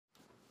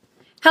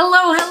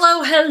Hello,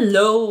 hello,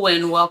 hello,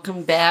 and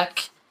welcome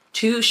back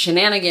to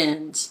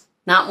Shenanigans.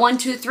 Not 1,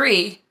 2,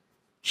 3.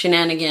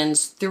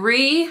 Shenanigans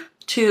 3,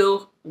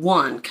 2,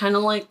 1. Kind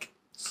of like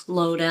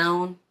slow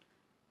down,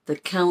 the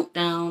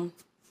countdown.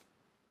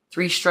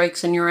 3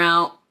 strikes and you're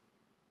out.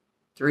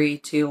 3,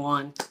 2,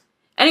 1.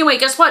 Anyway,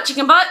 guess what,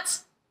 chicken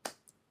butts?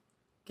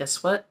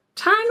 Guess what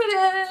time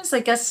it is?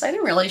 I guess I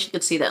didn't realize you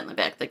could see that in the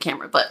back of the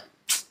camera, but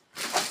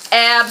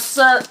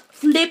absolutely,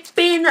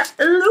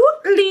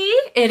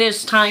 it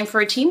is time for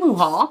a TEMU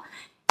haul,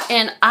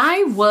 and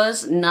I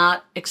was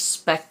not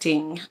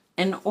expecting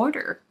an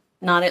order.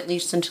 Not at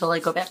least until I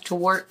go back to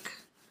work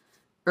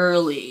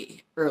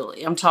early.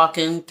 I'm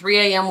talking 3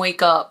 a.m.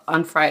 wake up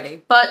on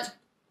Friday, but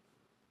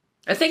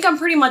I think I'm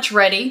pretty much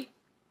ready.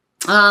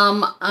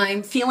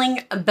 I'm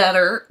feeling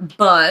better,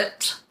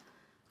 but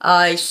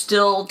I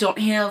still don't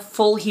have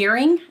full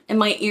hearing in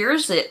my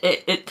ears.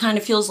 It kind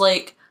of feels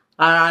like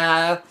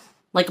I'm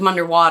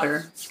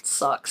underwater. It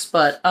sucks,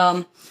 but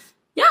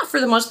yeah, for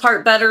the most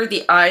part better.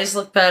 The eyes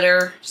look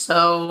better,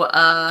 so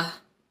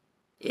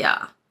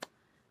yeah.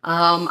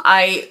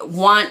 I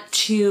want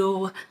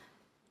to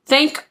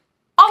thank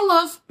all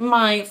of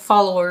my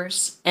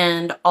followers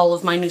and all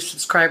of my new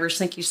subscribers.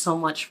 Thank you so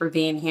much for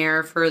being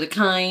here, for the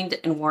kind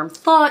and warm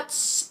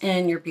thoughts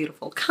and your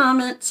beautiful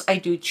comments. I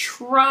do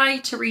try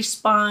to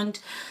respond.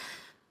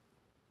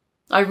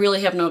 I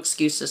really have no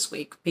excuse this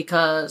week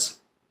because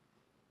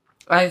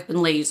I've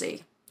been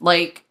lazy.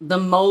 Like, the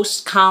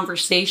most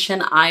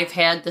conversation I've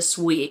had this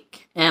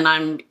week, and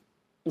I'm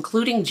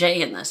including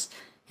Jay in this,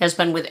 has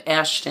been with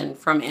Ashton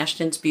from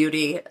Ashton's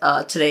Beauty.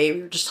 Today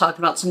we were just talking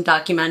about some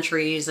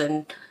documentaries,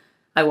 and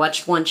I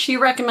watched one she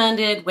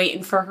recommended,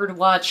 waiting for her to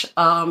watch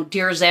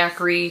Dear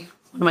Zachary,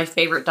 one of my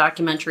favorite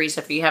documentaries.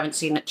 If you haven't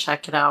seen it,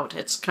 check it out.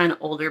 It's kind of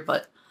older,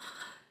 but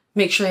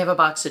make sure you have a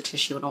box of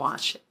tissue and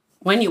watch it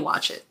when you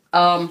watch it.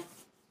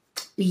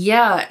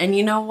 Yeah, and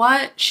you know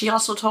what? She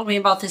also told me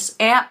about this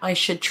app I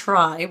should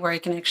try where I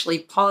can actually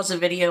pause a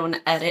video and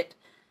edit.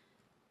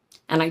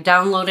 And I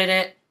downloaded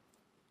it,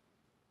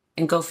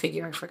 and go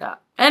figure, I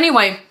forgot.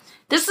 Anyway,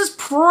 this is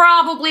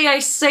probably, I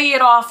say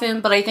it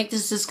often, but I think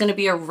this is going to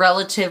be a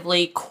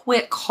relatively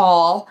quick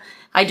haul.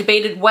 I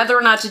debated whether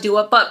or not to do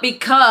it, but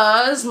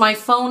because my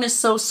phone is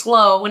so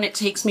slow and it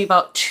takes me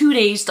about 2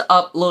 days to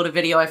upload a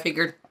video, I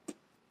figured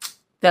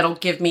that'll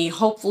give me,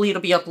 hopefully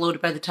it'll be uploaded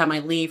by the time I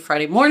leave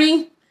Friday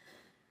morning.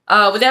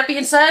 With that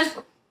being said,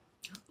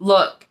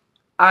 look,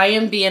 I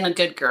am being a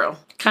good girl.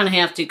 Kind of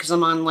have to because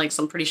I'm on like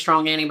some pretty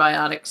strong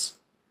antibiotics.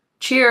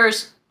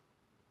 Cheers.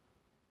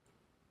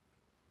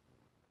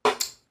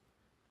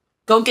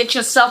 Go get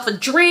yourself a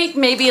drink,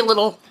 maybe a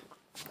little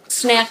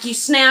snacky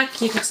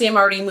snack. You can see I'm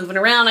already moving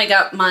around. I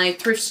got my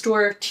thrift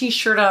store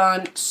t-shirt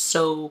on.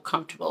 So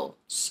comfortable.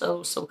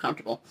 So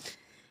comfortable.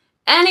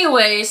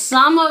 Anyway,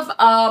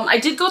 I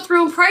did go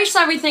through and price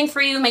everything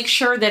for you. Make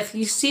sure that if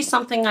you see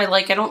something I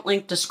like, I don't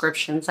link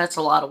descriptions. That's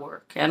a lot of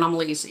work, and I'm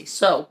lazy.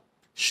 So,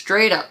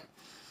 straight up.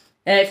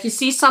 If you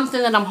see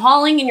something that I'm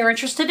hauling and you're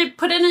interested in,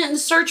 put it in the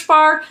search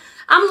bar.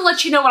 I'm going to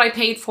let you know what I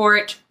paid for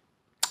it.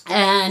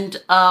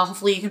 And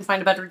hopefully you can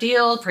find a better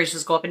deal.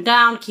 Prices go up and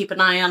down. Keep an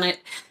eye on it.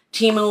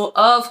 TEMU,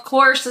 of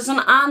course, is an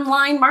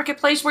online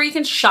marketplace where you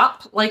can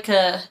shop like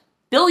a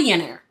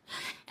billionaire.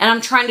 And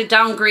I'm trying to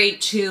downgrade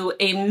to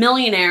a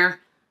millionaire,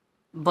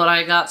 but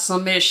I got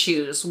some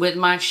issues with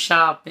my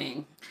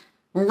shopping.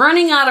 I'm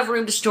running out of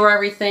room to store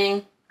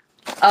everything.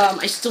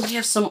 I still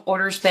have some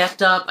orders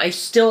backed up. I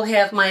still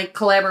have my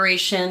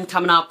collaboration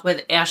coming up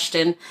with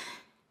Ashton.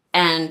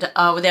 And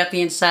with that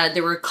being said,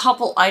 there were a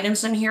couple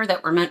items in here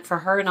that were meant for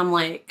her, and I'm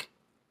like,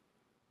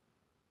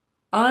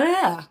 oh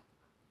yeah,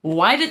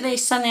 why did they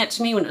send that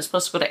to me when it was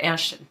supposed to go to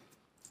Ashton?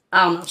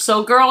 I don't know.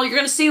 So girl, you're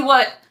going to see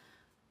what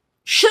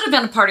should have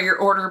been a part of your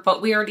order,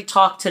 but we already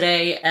talked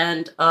today,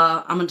 and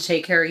I'm going to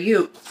take care of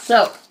you.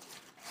 So,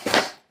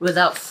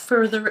 without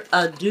further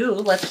ado,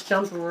 let's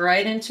jump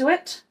right into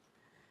it.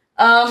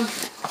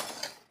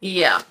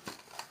 Yeah.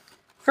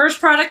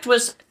 First product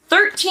was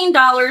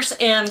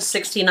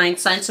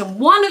 $13.69, and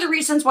one of the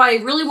reasons why I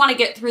really want to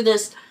get through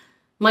this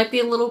might be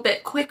a little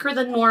bit quicker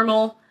than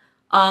normal.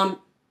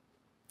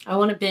 I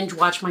want to binge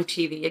watch my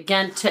TV.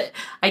 Again,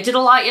 I did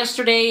a lot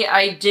yesterday.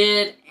 I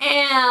did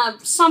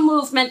some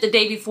movement the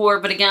day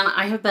before, but again,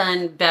 I have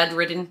been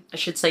bedridden, I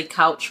should say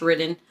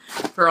couch-ridden,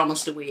 for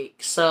almost a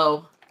week.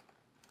 So,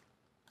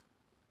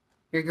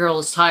 your girl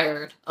is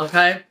tired,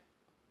 okay?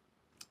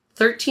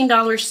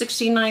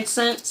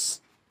 $13.69.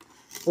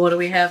 What do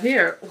we have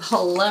here?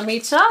 Well, let me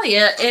tell you,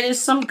 it is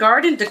some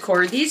garden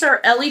decor. These are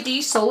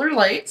LED solar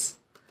lights.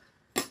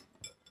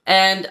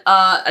 And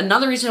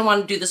another reason I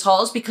want to do this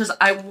haul is because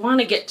I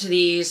want to get to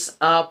these,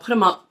 put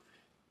them up.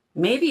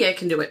 Maybe I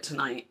can do it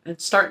tonight.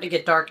 It's starting to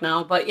get dark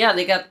now. But yeah,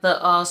 they got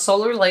the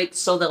solar lights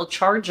so they'll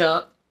charge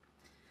up.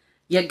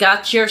 You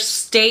got your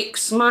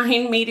steaks,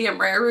 mine medium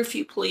rare if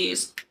you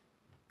please.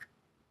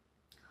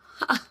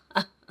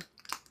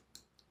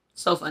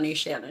 So funny,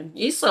 Shannon.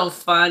 You're so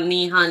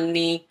funny,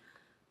 honey.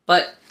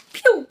 But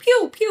pew,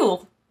 pew,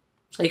 pew.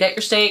 So you got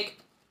your steak.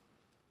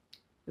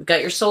 You've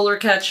got your solar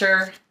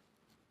catcher.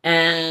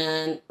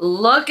 And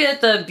look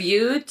at the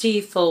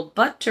beautiful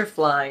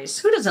butterflies.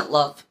 Who doesn't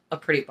love a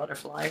pretty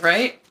butterfly,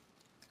 right?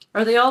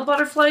 Are they all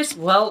butterflies?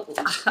 Well,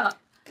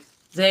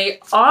 they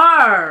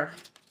are.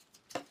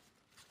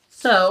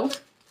 So,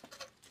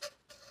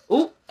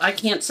 oh, I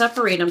can't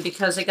separate them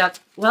because I got,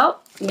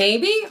 well,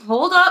 maybe.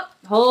 Hold up,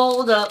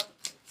 hold up.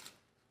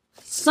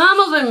 Some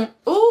of them,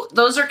 oh,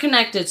 those are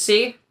connected,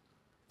 see?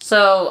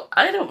 So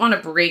I don't want to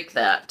break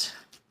that.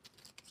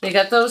 So you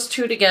got those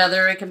two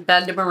together. I can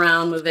bend them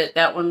around, move it.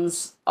 That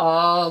one's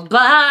all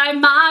by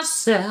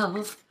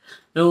myself.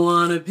 Don't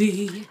want to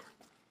be.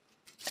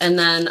 And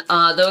then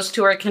those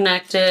two are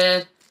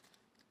connected.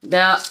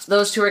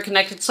 Those two are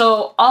connected.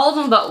 So all of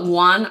them but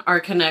one are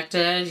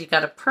connected. You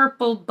got a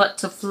purple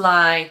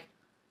butterfly.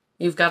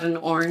 You've got an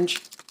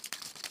orange.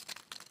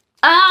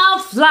 I'll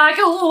fly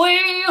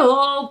away,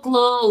 oh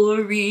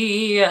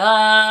glory,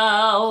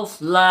 I'll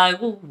fly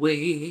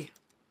away.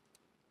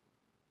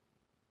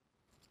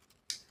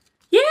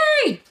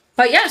 Yay!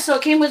 But yeah, so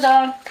it came with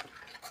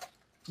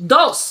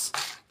dos.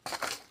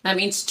 That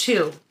means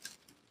two.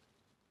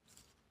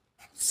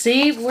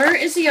 See, where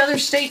is the other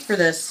state for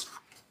this?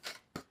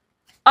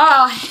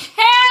 Oh,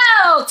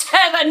 hell to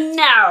the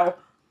no!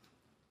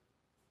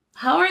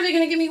 How are they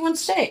going to give me one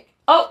steak?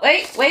 Oh,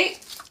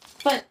 wait.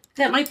 But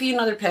that might be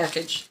another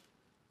package.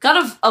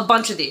 Got a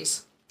bunch of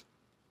these.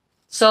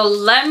 So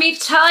let me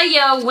tell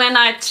you, when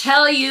I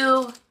tell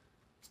you,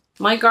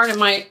 my garden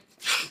might...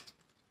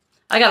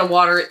 I got to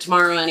water it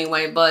tomorrow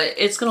anyway, but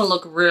it's going to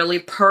look really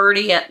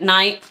pretty at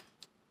night.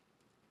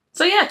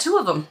 So yeah, two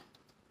of them.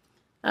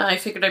 I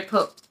figured I'd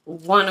put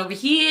one over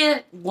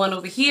here, one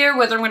over here.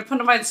 Whether I'm going to put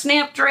them by the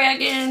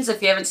Snapdragons.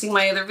 If you haven't seen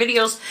my other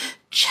videos,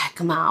 check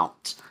them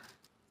out.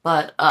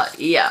 But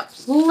yeah,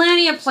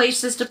 plenty of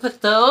places to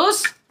put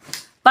those.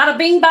 Bada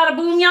bing, bada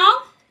boom,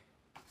 y'all.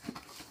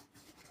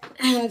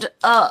 And,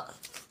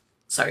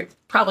 sorry,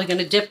 probably going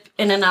to dip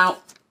in and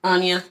out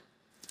on you.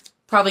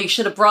 Probably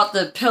should have brought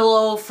the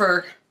pillow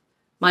for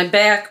my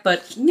back,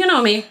 but you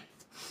know me.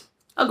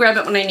 I'll grab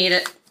it when I need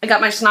it. I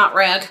got my snot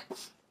rag.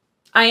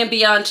 I am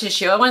beyond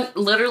tissue. I went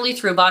literally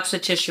through a box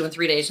of tissue in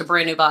 3 days, a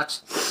brand new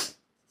box.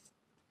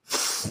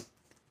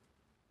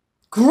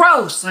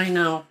 Gross, I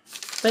know.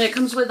 But it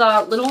comes with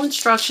little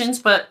instructions,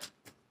 but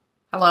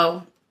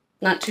hello,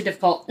 not too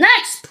difficult.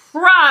 Next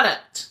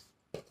product.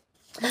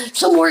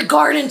 Some more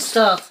garden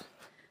stuff.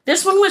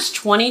 This one was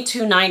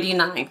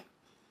 $22.99.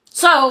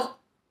 So,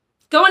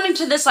 going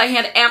into this, I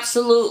had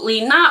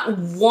absolutely not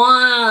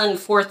one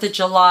 4th of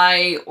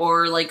July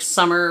or like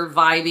summer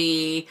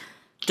vibey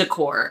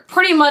decor.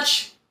 Pretty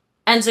much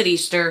ends at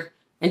Easter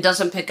and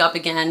doesn't pick up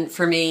again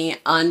for me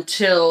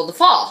until the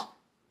fall.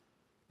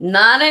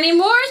 Not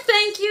anymore,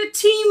 thank you,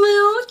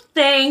 TEMU.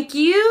 Thank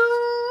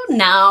you.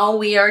 Now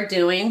we are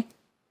doing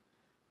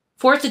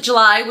 4th of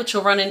July, which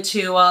will run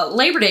into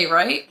Labor Day,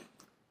 right?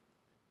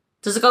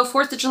 Does it go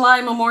 4th of July,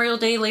 Memorial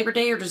Day, Labor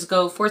Day, or does it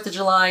go 4th of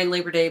July,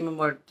 Labor Day,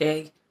 Memorial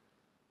Day?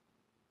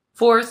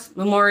 4th,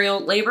 Memorial,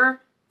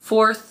 Labor?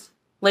 4th,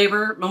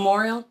 Labor,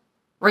 Memorial?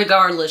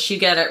 Regardless, you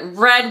get it.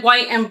 Red,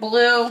 white, and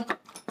blue.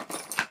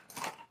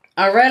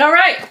 All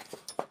right.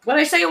 What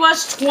I say it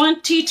was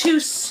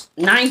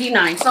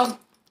 $22.99. So,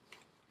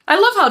 I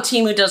love how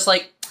TEMU does,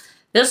 like,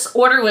 this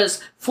order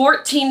was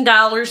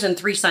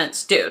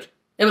 $14.03. Dude,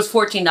 it was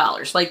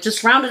 $14. Like,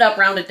 just round it up,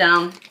 round it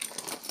down.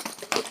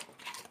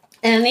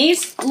 And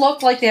these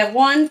look like they have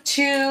 1,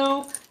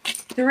 2,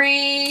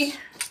 3,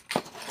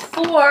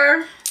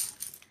 4.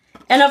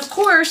 And of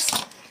course,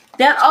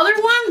 that other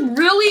one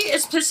really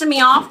is pissing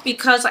me off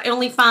because I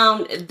only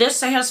found this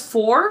that has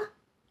 4.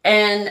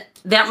 And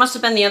that must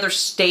have been the other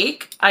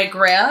steak I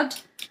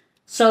grabbed.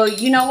 So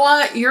you know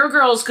what? Your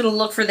girl's going to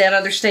look for that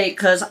other steak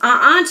because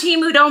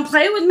TEMU, don't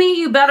play with me.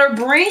 You better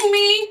bring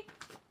me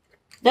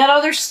that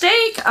other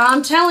steak.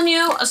 I'm telling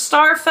you, a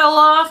star fell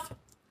off.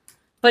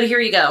 But here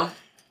you go.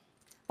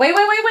 Wait.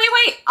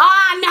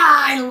 Ah, no,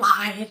 I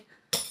lied.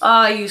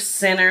 Oh, you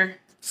sinner.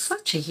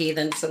 Such a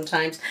heathen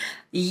sometimes.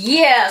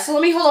 Yeah, so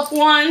let me hold up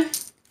one.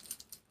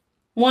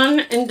 One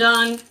and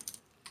done.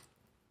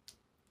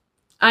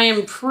 I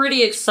am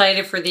pretty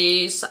excited for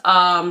these.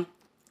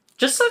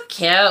 Just so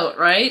cute,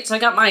 right? So I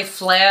got my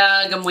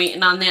flag. I'm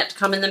waiting on that to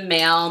come in the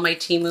mail. My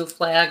TEMU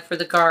flag for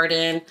the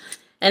garden.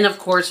 And of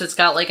course, it's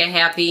got like a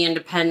happy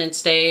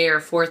Independence Day or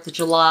 4th of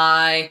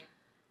July.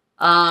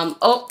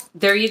 Oh,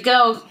 there you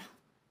go.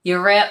 You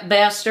rat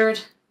bastard.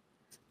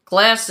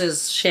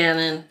 Glasses,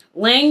 Shannon.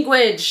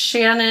 Language,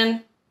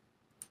 Shannon.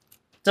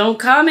 Don't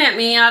come at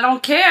me. I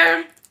don't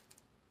care.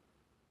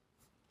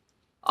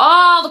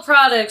 All the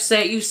products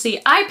that you see,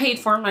 I paid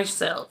for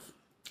myself.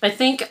 I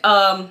think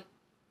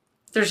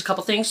there's a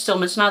couple things still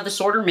missing out of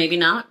this order. Maybe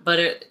not, but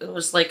it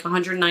was like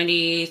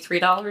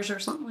 $193 or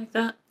something like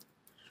that.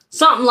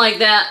 Something like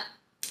that.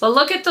 But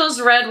look at those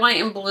red,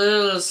 white, and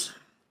blues.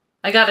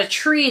 I got a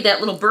tree, that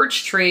little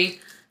birch tree,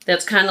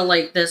 that's kind of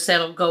like this.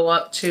 That'll go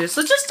up too.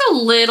 So just a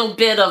little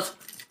bit of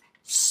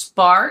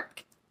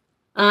spark.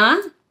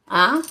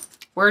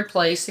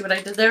 Wordplay. See what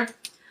I did there?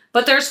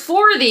 But there's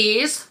 4 of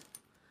these,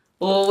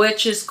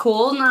 which is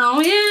cool.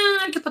 Now, yeah,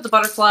 I could put the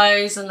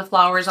butterflies and the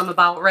flowers I'm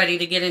about ready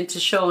to get into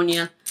showing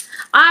you.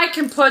 I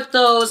can put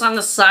those on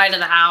the side of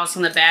the house,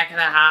 on the back of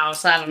the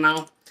house. I don't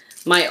know.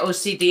 My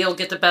OCD will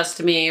get the best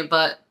of me,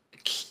 but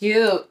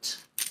cute.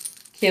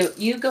 Cute.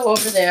 You go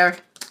over there.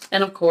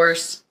 And of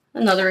course,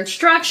 another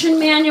instruction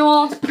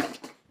manual.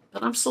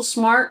 But I'm so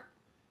smart.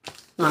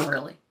 Not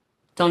really.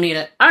 Don't need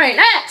it. All right,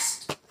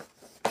 next.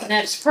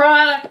 Next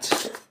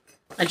product.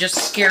 I just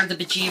scared the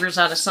bejeebers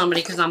out of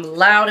somebody because I'm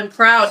loud and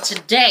proud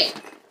today.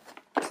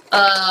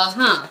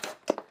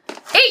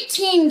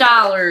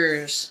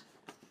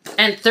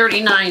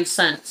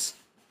 $18.39.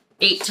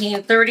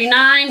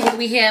 $18.39. What do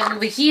we have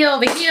over here?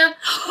 Over here?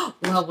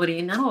 Well, what do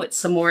you know? It's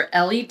some more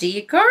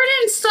LED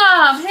garden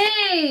stuff.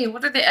 Hey,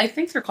 what are they? I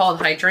think they're called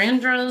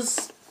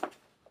hydrangeas.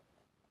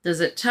 Does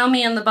it tell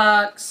me in the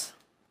box?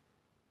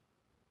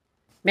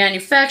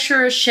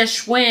 Manufacturer,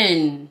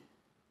 Sheshwin.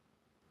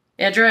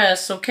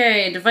 Address,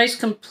 okay. The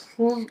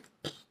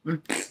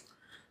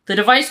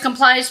device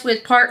complies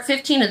with Part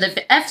 15 of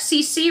the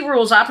FCC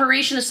rules.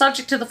 Operation is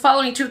subject to the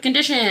following 2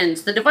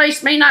 conditions. The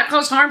device may not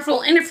cause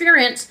harmful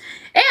interference,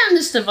 and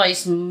this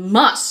device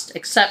must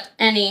accept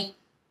any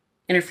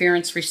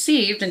interference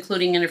received,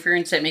 including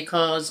interference that may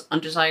cause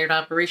undesired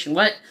operation.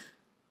 What?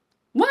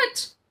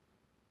 What?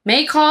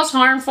 May cause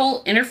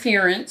harmful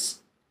interference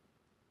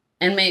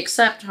and may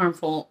accept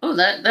harmful. Oh,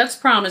 that's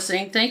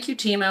promising. Thank you,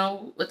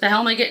 TEMU. What the hell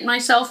am I getting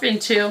myself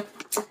into?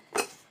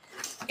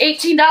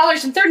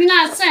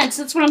 $18.39.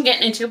 That's what I'm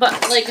getting into.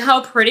 But, like,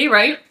 how pretty,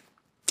 right?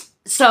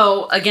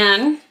 So,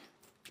 again,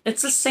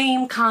 it's the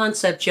same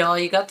concept, y'all.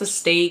 You got the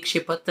stakes.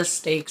 You put the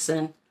stakes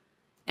in.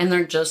 And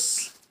they're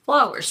just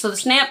flowers. So the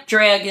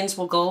snapdragons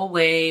will go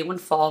away when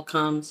fall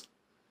comes.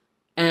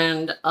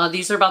 And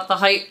these are about the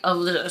height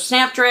of the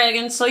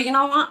snapdragon. So, you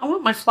know what? I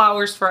want my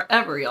flowers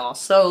forever, y'all.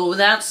 So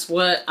that's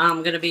what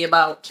I'm going to be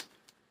about.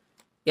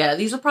 Yeah,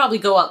 these will probably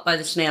go up by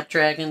the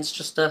snapdragons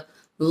just to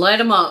light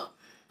them up.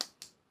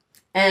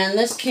 And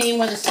this came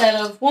with a set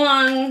of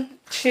 1,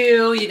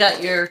 2. You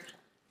got your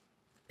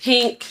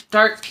pink,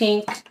 dark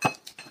pink.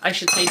 I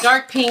should say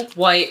dark pink,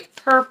 white,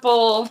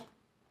 purple,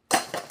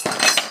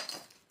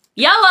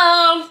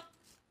 yellow,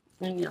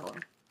 and yellow.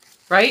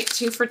 Right?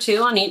 2 for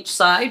 2 on each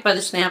side by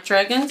the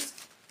snapdragons.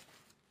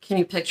 Can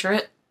you picture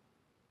it?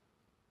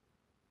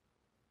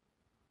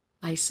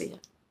 I see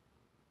it.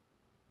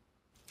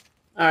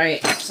 All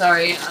right.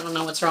 Sorry. I don't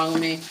know what's wrong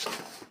with me.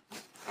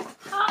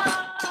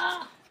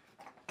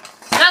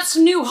 Got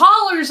some new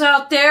haulers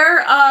out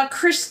there.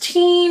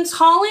 Christine's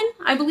hauling.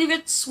 I believe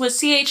it's with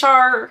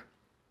CHR.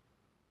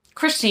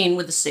 Christine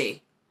with a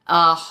C.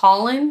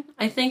 Holland,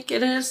 I think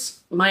it is.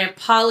 My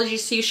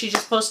apologies to you. She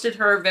just posted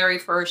her very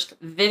first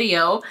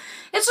video.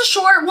 It's a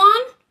short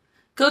one.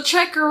 Go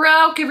check her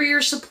out. Give her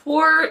your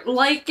support.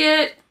 Like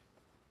it.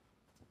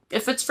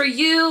 If it's for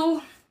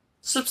you,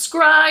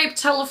 subscribe.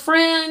 Tell a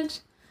friend.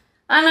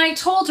 And I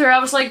told her, I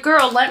was like,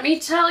 girl, let me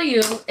tell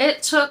you,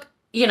 it took,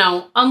 you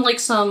know, unlike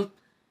some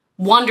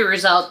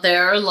wonders out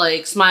there,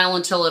 like Smile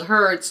Until It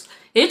Hurts,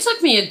 it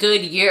took me a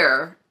good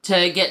year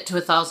to get to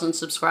 1,000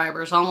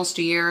 subscribers, almost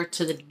a year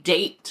to the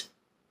date.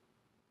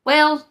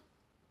 Well,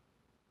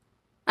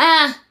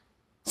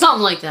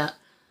 something like that.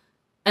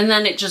 And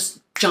then it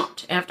just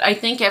jumped.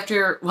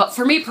 After, well,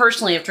 for me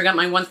personally, after I got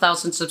my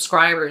 1,000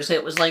 subscribers,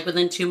 it was like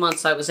within 2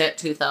 months I was at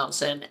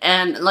 2,000.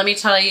 And let me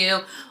tell you,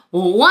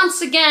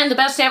 once again, the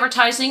best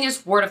advertising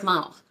is word of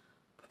mouth.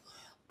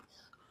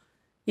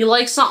 You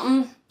like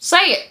something,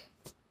 say it.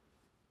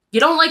 You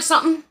don't like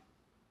something,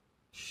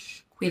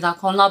 cuida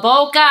con la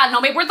boca.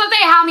 No me importa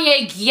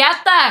déjame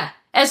quieta.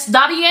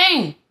 Está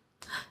bien.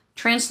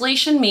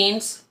 Translation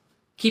means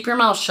keep your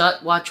mouth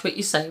shut, watch what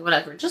you say,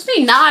 whatever. Just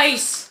be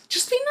nice.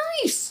 Just be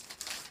nice.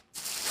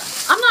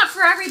 I'm not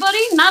for everybody.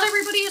 Not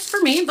everybody is for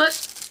me,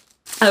 but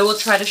I will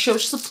try to show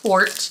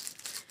support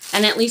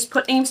and at least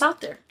put names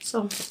out there.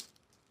 So,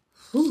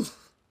 whew.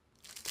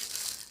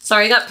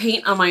 Sorry, I got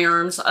paint on my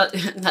arms.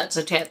 That's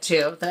a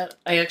tattoo that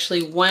I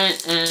actually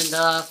went and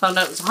found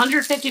out it was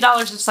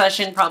 $150 a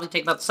session. Probably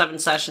take about 7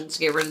 sessions to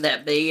get rid of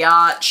that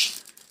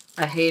biatch.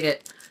 I hate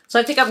it. So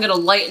I think I'm going to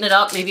lighten it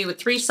up maybe with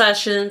 3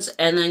 sessions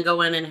and then go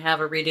in and have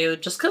a redo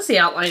just because the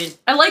outline.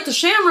 I like the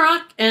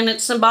shamrock and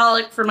it's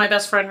symbolic for my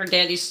best friend. Her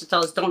dad used to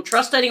tell us don't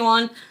trust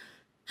anyone.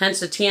 Hence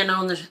the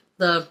TNO and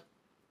the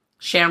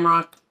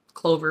shamrock,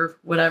 clover,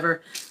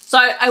 whatever. So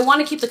I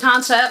want to keep the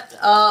concept.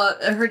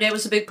 Her dad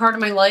was a big part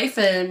of my life,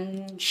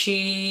 and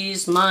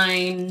she's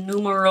my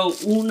numero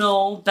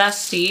uno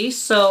bestie.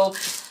 So,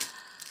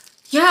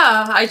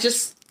 yeah,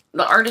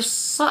 the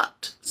artist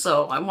sucked.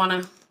 So I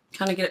want to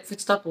kind of get it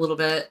fixed up a little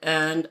bit.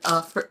 And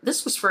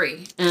this was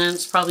free, and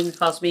it's probably going to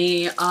cost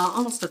me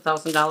almost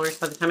 $1,000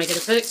 by the time I get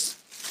it fixed.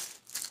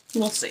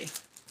 We'll see.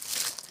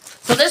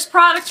 So this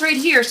product right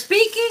here,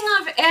 speaking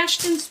of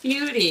Ashton's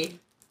Beauty,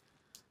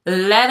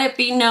 let it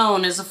be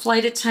known, as a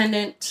flight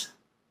attendant,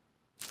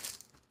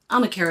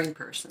 I'm a caring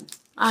person.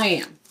 I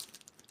am.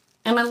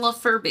 And I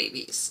love fur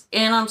babies.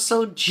 And I'm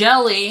so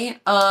jelly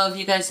of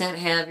you guys that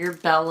have your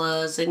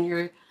Bellas and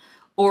your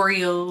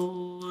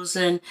Oreos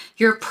and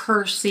your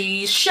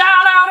Percy.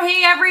 Shout out,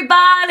 hey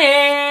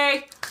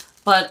everybody!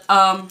 But,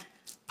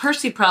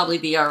 Percy probably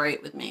be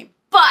alright with me.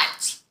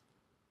 But,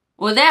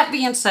 with that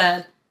being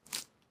said,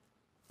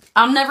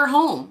 I'm never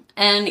home.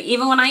 And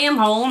even when I am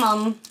home,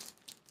 I'm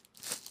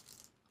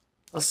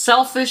a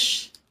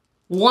selfish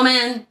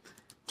woman.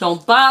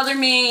 Don't bother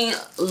me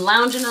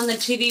lounging on the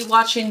TV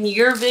watching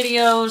your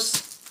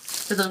videos.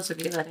 For those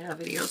of you that have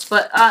videos.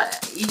 But,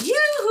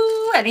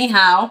 yoo-hoo,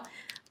 anyhow.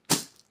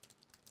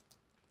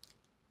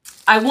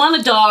 I want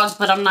a dog,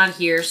 but I'm not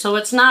here. So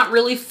it's not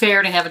really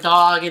fair to have a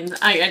dog. And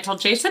I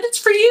told Jay, I said, it's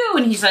for you.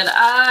 And he said,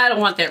 I don't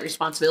want that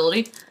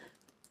responsibility.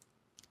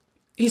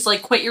 He's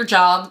like, quit your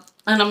job.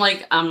 And I'm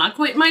like, I'm not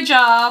quitting my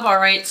job. All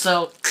right,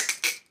 so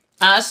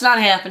that's not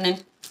happening.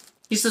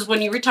 He says,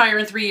 when you retire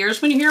in 3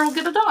 years, when you're here, we'll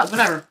get a dog,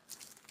 whatever.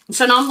 And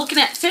so now I'm looking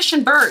at fish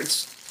and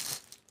birds.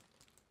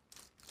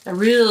 I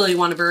really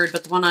want a bird,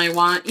 but the one I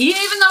want,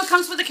 even though it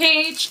comes with a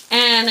cage,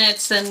 and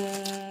it's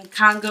in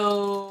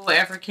Congo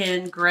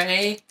African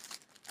Gray,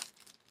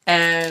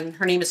 and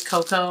her name is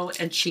Coco,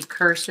 and she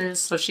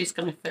curses, so she's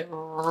going to fit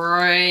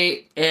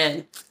right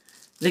in.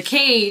 The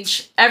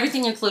cage,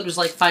 everything included was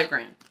like $5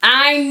 grand.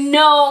 I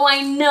know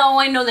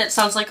that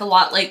sounds like a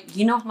lot. Like,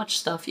 you know how much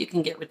stuff you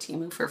can get with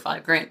TEMU for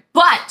 $5 grand.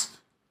 But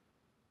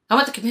I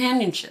want the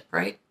companionship,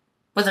 right?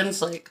 But then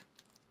it's like,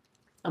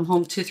 I'm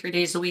home 2-3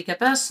 days a week at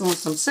best,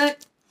 unless I'm sick.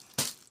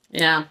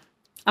 Yeah,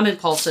 I'm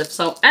impulsive.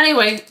 So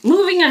anyway,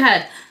 moving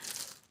ahead.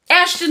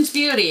 Ashton's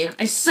Beauty.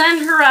 I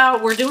send her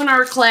out. We're doing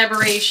our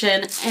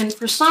collaboration. And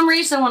for some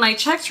reason, when I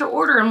checked her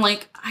order, I'm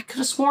like, I could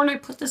have sworn I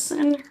put this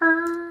in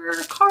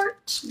her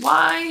cart.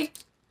 Why?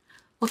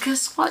 Well,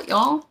 guess what,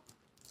 y'all?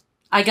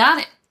 I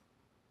got it.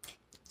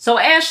 So,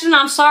 Ashton,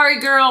 I'm sorry,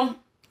 girl.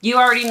 You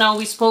already know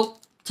we spoke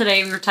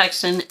today. We were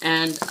texting.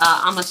 And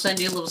I'm going to send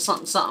you a little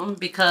something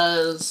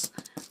because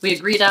we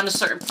agreed on a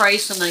certain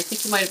price. And I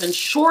think you might have been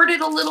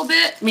shorted a little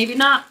bit. Maybe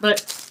not,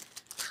 but...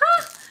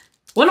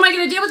 What am I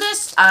going to do with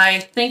this?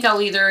 I think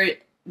I'll either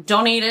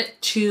donate it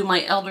to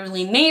my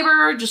elderly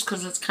neighbor just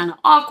because it's kind of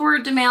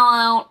awkward to mail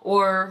out,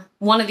 or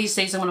one of these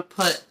days I'm going to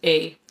put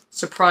a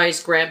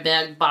surprise grab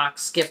bag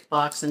box, gift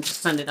box, and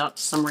just send it out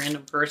to some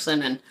random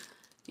person. And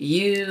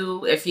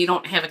you, if you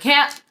don't have a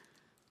cat,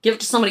 give it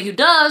to somebody who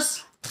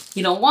does.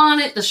 You don't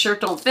want it, the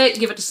shirt don't fit,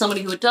 give it to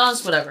somebody who it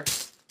does, whatever.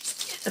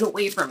 Just get it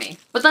away from me.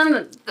 But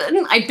then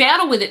I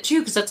battle with it too,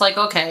 because it's like,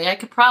 okay, I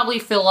could probably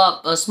fill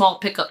up a small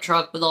pickup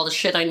truck with all the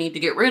shit I need to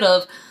get rid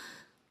of.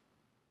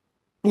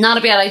 Not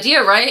a bad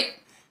idea, right?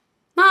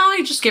 No,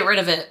 I just get rid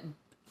of it.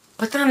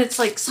 But then it's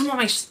like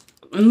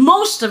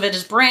most of it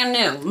is brand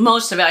new.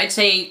 Most of it, I'd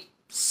say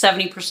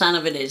 70%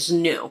 of it is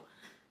new.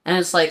 And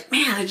it's like,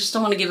 man, I just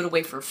don't want to give it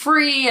away for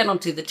free. I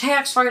don't do the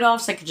tax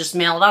write-offs. I could just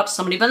mail it out to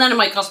somebody. But then it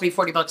might cost me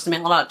 40 bucks to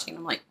mail it out to you.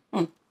 I'm like,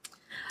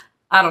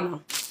 I don't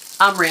know.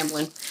 I'm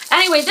rambling.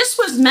 Anyway, this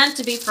was meant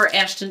to be for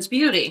Ashton's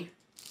Beauty.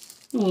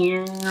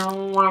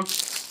 And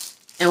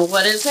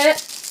what is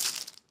it?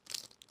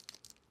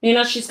 You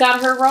know, she's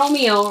got her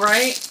Romeo,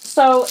 right?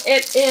 So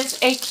it is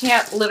a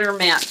cat litter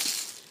mat.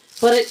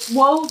 But it's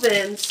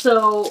woven,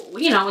 so,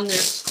 you know, and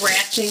there's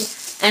scratching.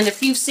 And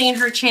if you've seen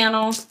her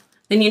channel,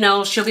 then you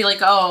know she'll be like,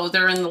 oh,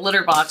 they're in the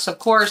litter box. Of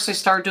course, I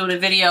start doing a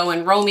video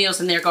and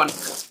Romeo's in there going,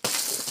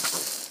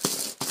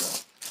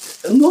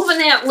 moving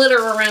that litter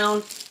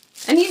around.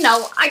 And you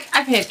know,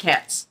 I've had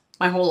cats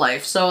my whole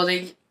life, so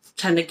they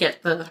tend to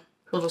get the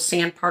little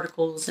sand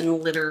particles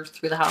and litter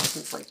through the house.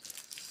 And it's like,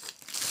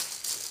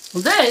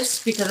 well,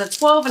 this, because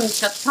it's woven, it's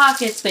got the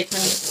pockets, they can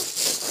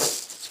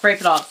scrape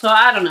it off. So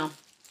I don't know.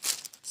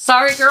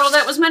 Sorry, girl,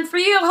 that was meant for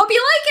you. Hope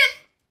you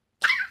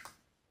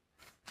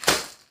like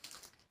it.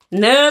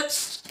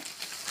 Next.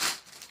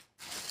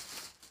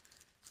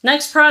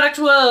 Next product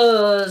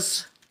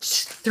was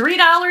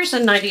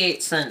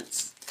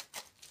 $3.98.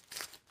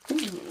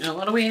 Now,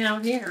 what do we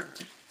have here?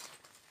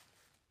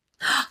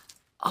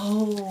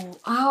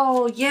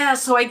 Oh, yeah.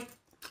 So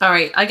all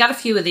right, I got a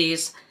few of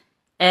these.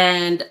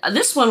 And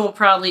this one will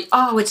probably,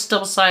 it's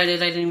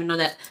double-sided. I didn't even know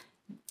that.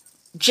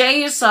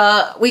 Jay's,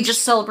 we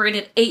just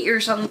celebrated 8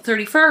 years on the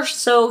 31st,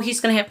 so he's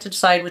going to have to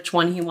decide which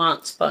one he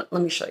wants. But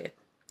let me show you.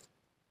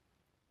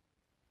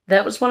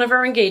 That was one of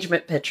our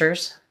engagement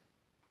pictures.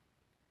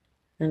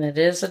 And it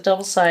is a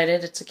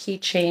double-sided. It's a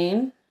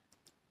keychain.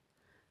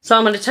 So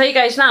I'm going to tell you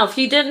guys now, if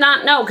you did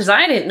not know, because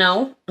I didn't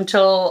know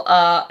until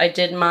I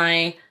did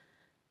my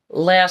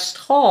last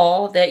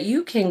haul, that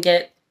you can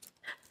get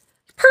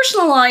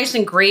personalized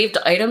engraved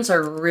items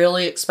are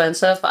really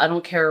expensive. I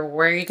don't care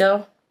where you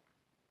go.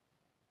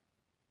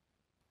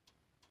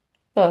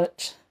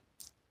 But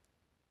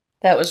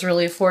that was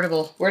really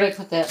affordable. Where did I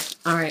put that?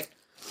 All right.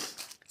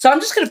 So I'm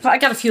just going to put, I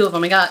got a few of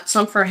them. I got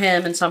some for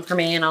him and some for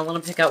me, and I'll let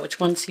him pick out which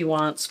ones he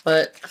wants.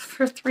 But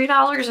for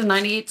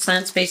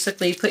 $3.98,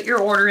 basically, you put your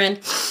order in.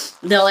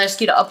 They'll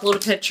ask you to upload a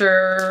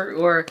picture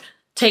or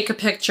take a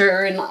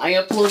picture, and I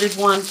uploaded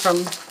one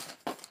from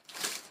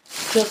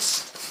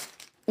just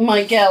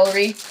my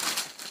gallery.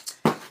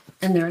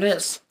 And there it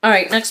is. All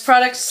right, next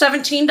product,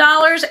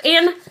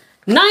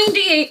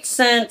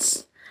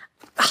 $17.98.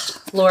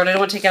 Lord, I don't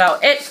want to take it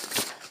out.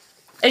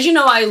 As you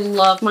know, I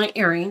love my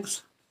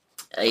earrings,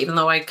 even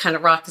though I kind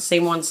of rock the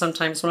same one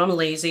sometimes when I'm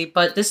lazy.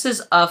 But this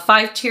is a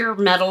 5-tier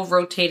metal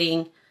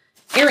rotating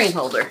earring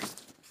holder.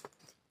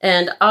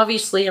 And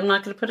obviously, I'm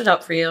not going to put it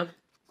up for you.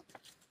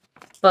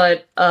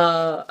 But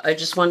I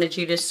just wanted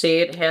you to see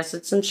it has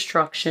its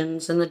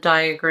instructions and the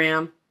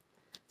diagram.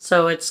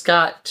 So it's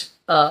got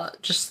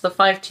just the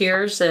 5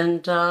 tiers.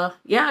 And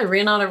yeah, I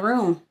ran out of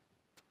room.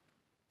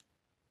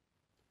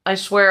 I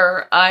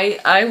swear,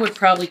 I would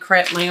probably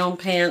crap my own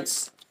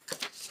pants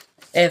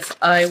if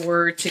I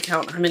were to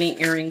count how many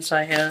earrings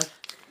I have.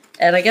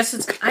 And I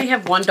guess I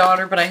have one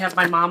daughter, but I have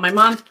my mom. My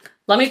mom,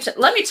 let me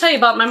tell you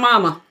about my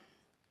mama.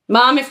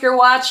 Mom, if you're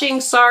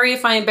watching, sorry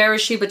if I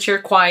embarrass you, but you're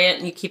quiet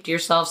and you keep to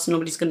yourself so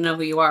nobody's going to know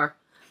who you are.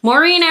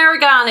 Maureen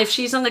Aragon, if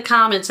she's in the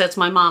comments, that's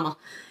my mama.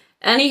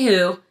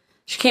 Anywho,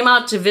 she came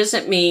out to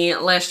visit me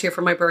last year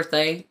for my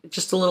birthday,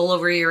 just a little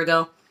over a year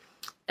ago.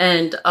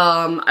 And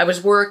I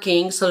was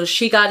working, so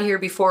she got here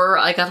before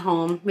I got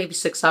home, maybe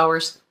 6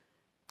 hours.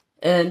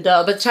 And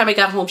by the time I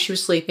got home, she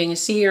was sleeping. I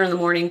see her in the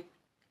morning.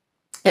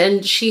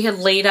 And she had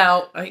laid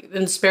out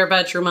in the spare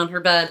bedroom on her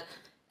bed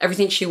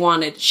everything she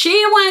wanted.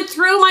 She went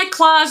through my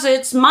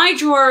closets, my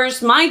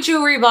drawers, my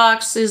jewelry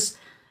boxes,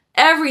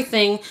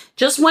 everything.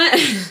 Just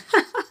went...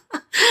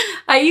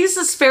 I use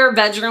the spare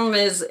bedroom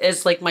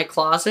as like my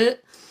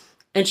closet.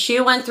 And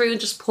she went through and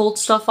just pulled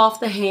stuff off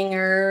the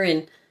hanger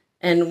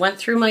and went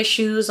through my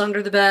shoes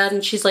under the bed.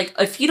 And she's like,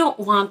 if you don't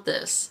want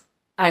this,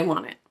 I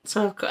want it.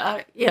 So,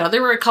 yeah,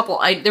 there were a couple.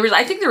 I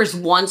think there was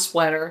one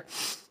sweater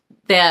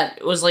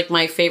that was like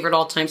my favorite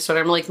all-time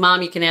sweater. I'm like,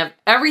 Mom, you can have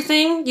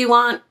everything you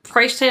want.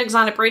 Price tags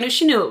on it, brand new.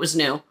 She knew it was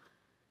new.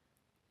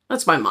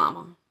 That's my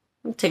mama.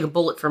 I'd take a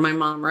bullet for my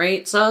mom,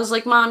 right? So I was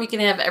like, Mom, you can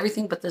have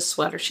everything but this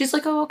sweater. She's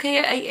like, oh,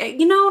 okay.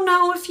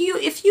 No, if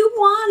you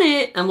want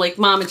it. I'm like,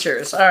 Mom, it's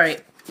yours. All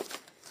right.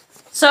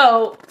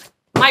 So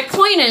my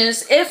point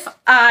is, if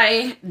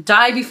I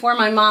die before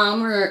my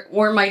mom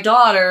or my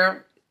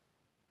daughter,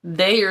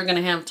 they are going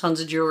to have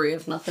tons of jewelry,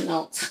 if nothing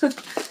else.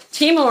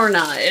 TEMU or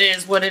not, it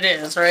is what it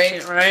is,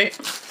 right?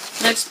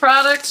 Next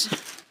product,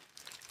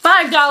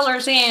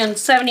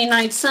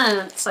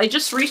 $5.79. I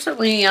just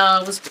recently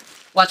was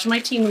watching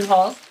my TEMU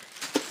haul.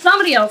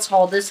 Somebody else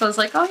hauled this, so I was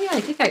like, oh yeah, I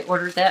think I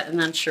ordered that, and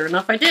then sure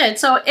enough I did.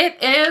 So it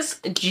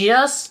is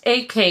just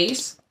a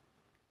case.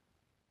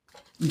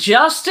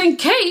 Just in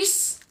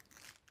case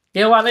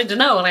you wanted to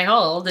know what I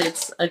hauled,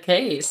 it's a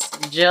case.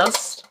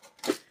 Just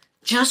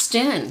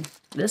in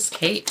this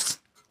case.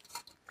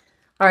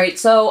 All right,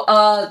 so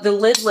the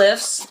lid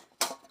lifts.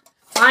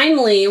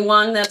 Finally,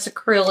 one that's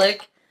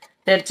acrylic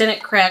that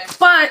didn't crack.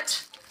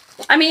 But,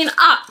 I mean,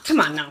 come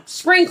on now.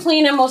 Spring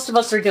cleaning, most of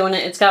us are doing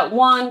it. It's got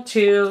 1,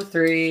 2,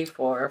 3,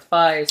 4,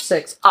 5,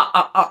 6,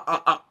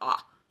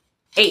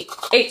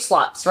 8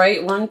 slots,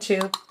 right? 1,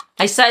 2.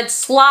 I said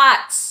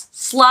slots.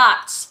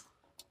 Slots.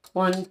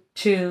 1,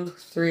 2,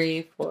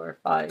 3, 4,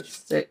 5,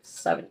 6,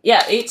 7.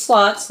 Yeah, 8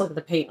 slots. Look at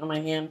the paint on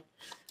my hand.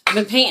 I've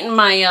been painting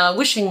my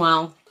wishing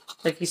well.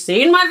 Like you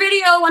see in my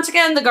video, once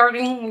again, the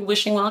gardening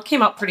wishing well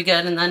came out pretty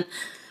good. And then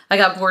I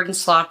got bored and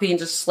sloppy and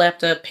just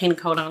slapped a paint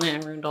coat on it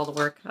and ruined all the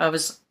work. I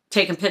was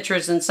taking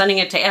pictures and sending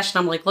it to Ash, and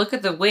I'm like, look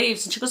at the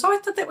waves. And she goes, oh, I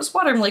thought that was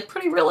water. I'm like,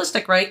 pretty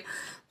realistic, right?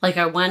 Like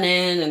I went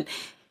in and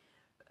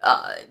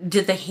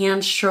did the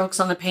hand strokes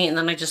on the paint, and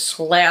then I just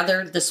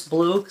slathered this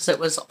blue because it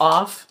was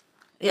off.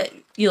 Yeah,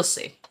 you'll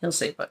see. You'll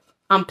see, but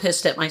I'm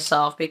pissed at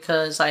myself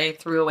because I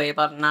threw away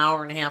about an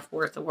hour and a half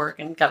worth of work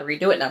and got to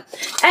redo it now.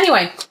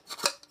 Anyway,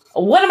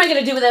 what am I going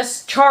to do with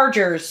this?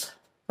 Chargers,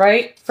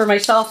 right? For my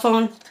cell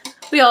phone.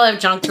 We all have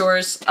junk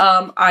drawers.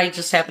 I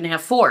just happen to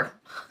have 4.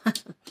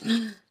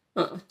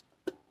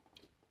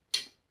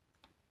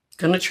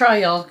 Gonna try,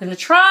 y'all. Gonna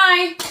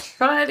try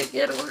to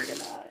get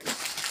organized.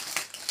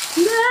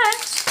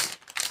 Next.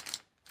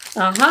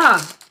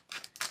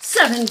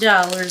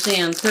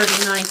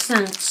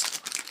 $7.39.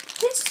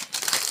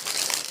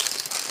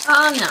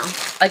 Oh,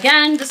 no.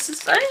 Again, this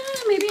is,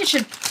 maybe I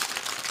should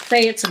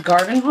say it's a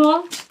garden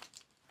haul.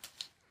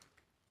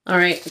 All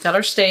right, we got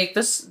our steak.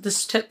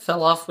 This tip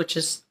fell off, which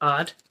is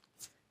odd.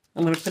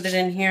 I'm going to put it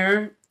in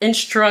here.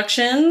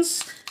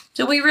 Instructions.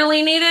 Do we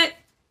really need it?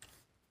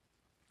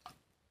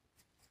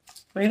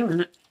 Wait a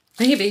minute.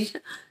 Maybe.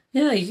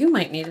 Yeah, you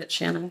might need it,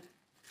 Shannon.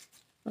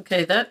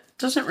 Okay, that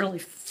doesn't really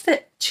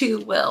fit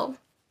too well.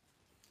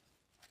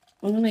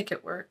 I'm going to make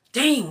it work.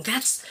 Dang,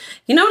 that's...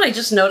 You know what I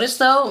just noticed,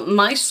 though?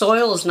 My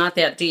soil is not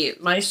that deep.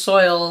 My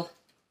soil,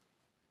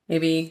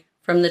 maybe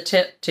from the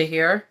tip to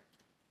here.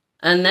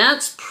 And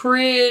that's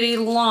pretty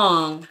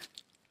long.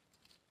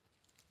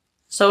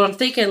 So I'm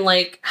thinking,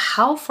 like,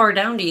 how far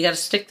down do you got to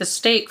stick the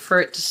steak for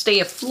it to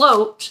stay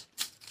afloat?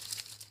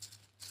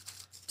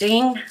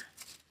 Dang.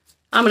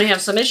 I'm going to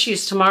have some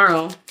issues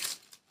tomorrow.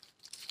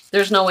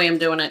 There's no way I'm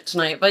doing it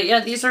tonight. But yeah,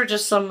 these are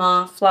just some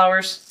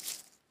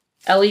flowers.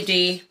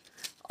 LED.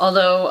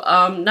 Although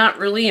I'm not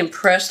really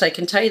impressed. I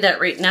can tell you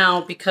that right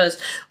now because,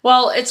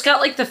 well, it's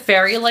got like the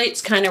fairy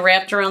lights kind of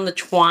wrapped around the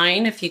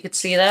twine, if you could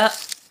see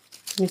that.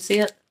 Can you see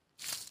it?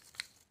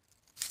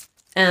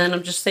 And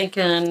I'm just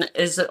thinking,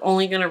 is it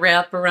only going to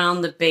wrap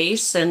around the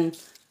base? And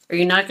are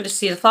you not going to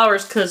see the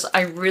flowers? Because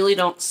I really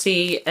don't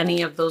see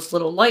any of those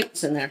little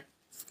lights in there.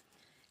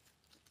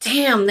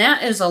 Damn,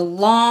 that is a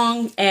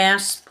long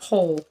ass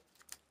pole.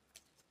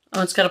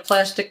 Oh, it's got a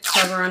plastic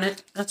cover on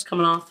it. That's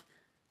coming off.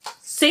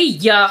 See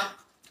ya.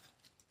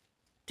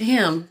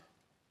 Damn.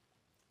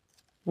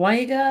 Why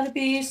you gotta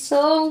be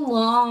so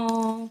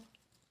long?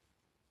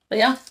 But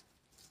yeah.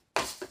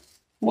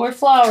 More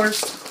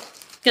flowers.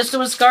 Guess it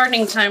was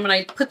gardening time when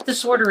I put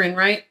this order in,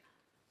 right?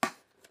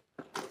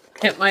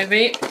 Hit my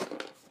vape.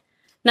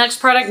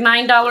 Next product,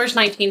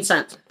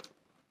 $9.19.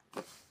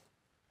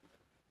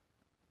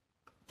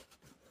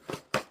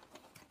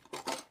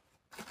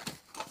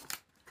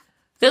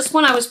 This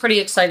one I was pretty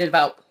excited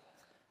about.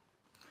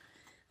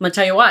 I'm gonna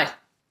tell you why.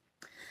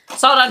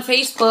 Saw it on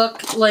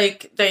Facebook,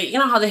 like you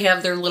know how they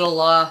have their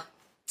little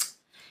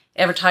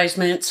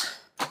advertisements,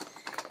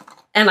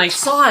 and I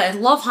saw it. I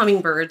love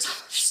hummingbirds,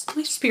 just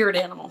my spirit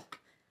animal.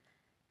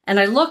 And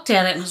I looked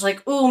at it and I was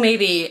like, ooh,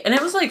 maybe. And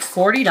it was like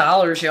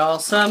 $40, y'all.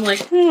 So I'm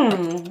like,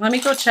 let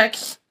me go check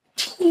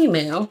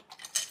TEMU.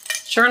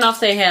 Sure enough,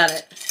 they had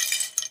it.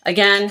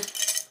 Again,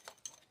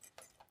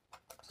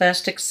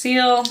 plastic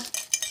seal.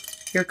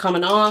 You're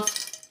coming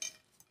off.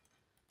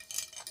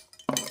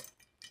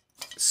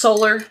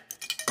 Solar.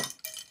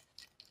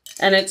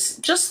 And it's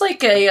just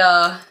like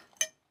a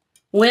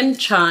wind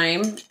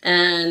chime.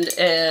 And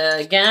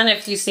again,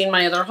 if you've seen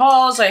my other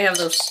hauls, I have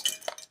those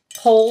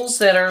poles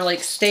that are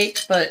like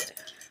staked, but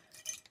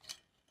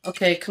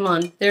okay, come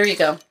on. There you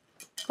go.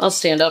 I'll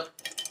stand up.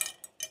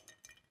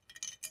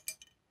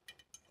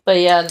 But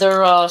yeah,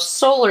 they're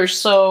solar,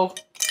 so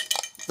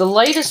the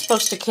light is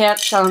supposed to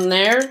catch on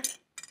there.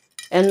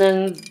 And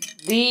then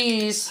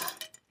these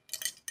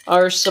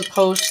are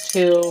supposed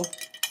to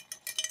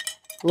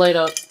light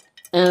up.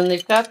 And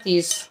they've got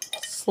these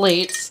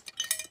slates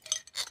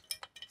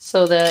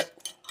so that,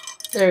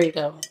 there you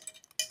go.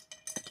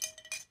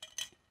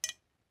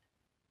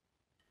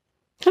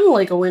 Kind of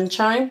like a wind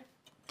chime.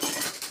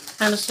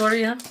 Kind of, sort of,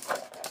 yeah.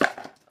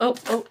 Oh,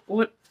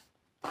 what?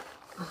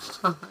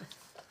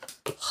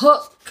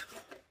 Hook.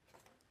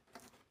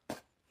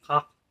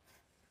 Huh.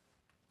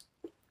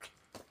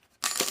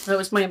 That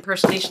was my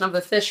impersonation of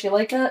a fish. You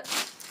like that?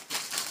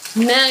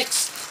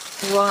 Next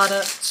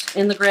product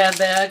in the grab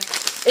bag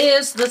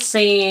is the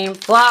same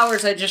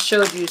flowers I just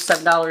showed you.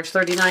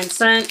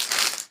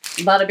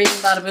 $7.39. Bada bing,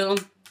 bada boom.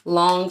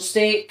 Long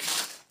stake.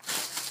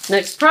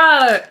 Next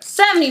product,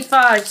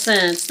 75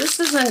 cents.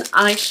 This is an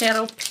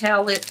eyeshadow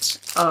palette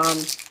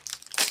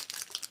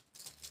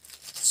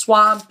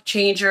swab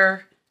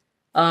changer.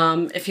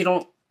 If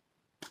you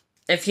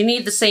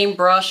need the same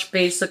brush,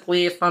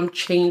 basically, if I'm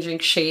changing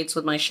shades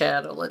with my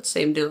shadow, let's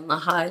say I'm doing the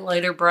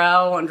highlighter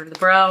brow, under the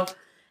brow,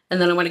 and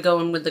then I want to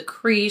go in with the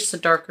crease, a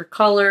darker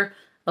color,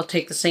 I'll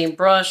take the same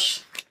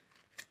brush.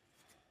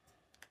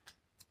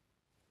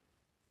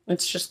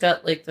 It's just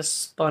got like this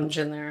sponge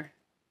in there.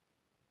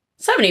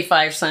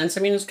 75 cents. I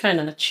mean, it's kind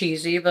of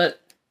cheesy, but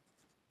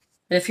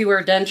if you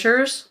wear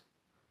dentures,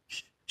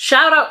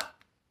 shout out.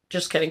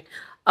 Just kidding.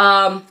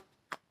 If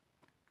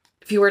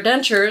you wear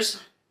dentures,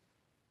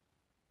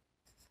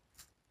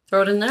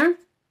 throw it in there.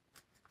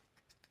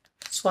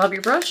 Swab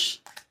your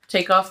brush.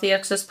 Take off the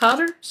excess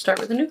powder. Start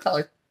with a new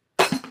color.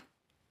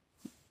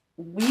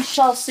 We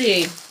shall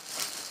see.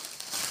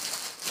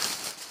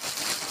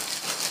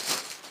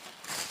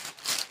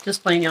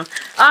 Just playing, y'all.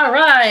 All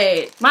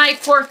right, my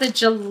 4th of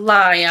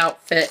July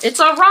outfit. It's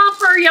a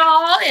romper,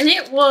 y'all, and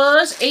it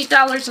was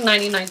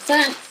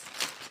 $8.99.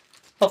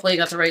 Hopefully I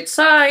got the right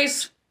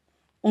size.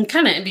 I'm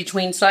kind of in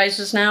between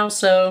sizes now,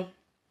 so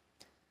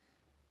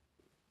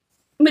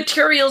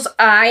materials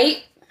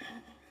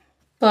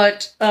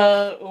but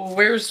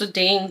where's the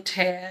dang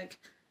tag?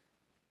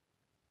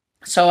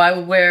 So I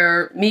would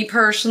wear, me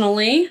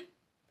personally,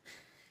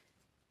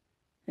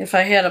 if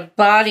I had a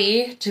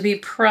body to be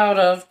proud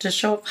of, to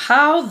show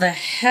how the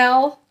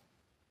hell,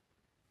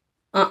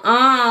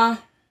 hold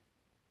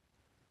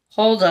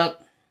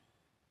up,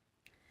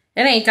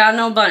 it ain't got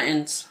no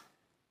buttons.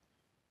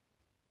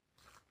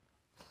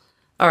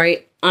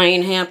 Alright, I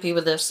ain't happy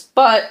with this,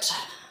 but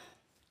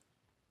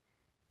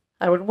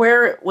I would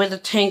wear it with a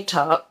tank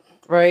top,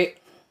 right,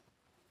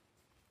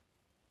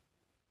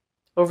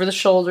 over the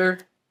shoulder,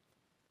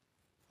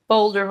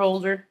 boulder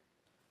holder,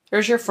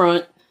 there's your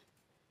front.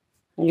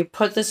 And you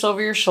put this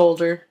over your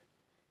shoulder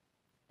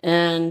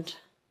and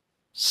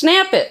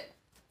snap it.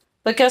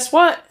 But guess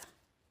what?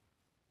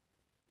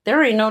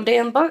 There ain't no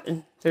damn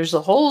button. There's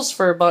the holes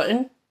for a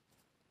button.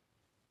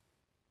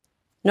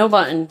 No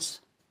buttons.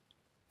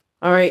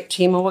 Alright,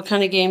 Timo, what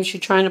kind of games you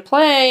trying to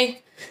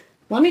play?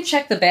 Let me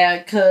check the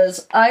bag,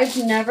 because I've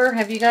never,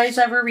 have you guys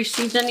ever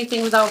received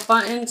anything without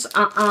buttons?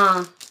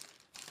 $8.99,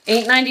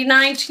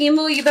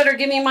 Timo, you better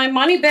give me my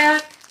money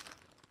back.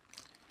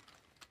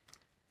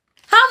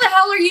 How the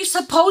hell are you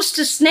supposed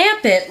to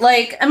snap it?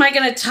 Like, am I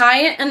going to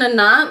tie it in a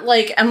knot?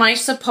 Like, am I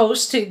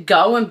supposed to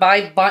go and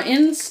buy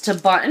buttons to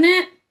button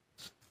it?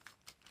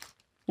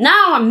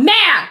 Now I'm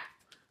mad!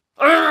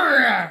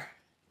 Urgh.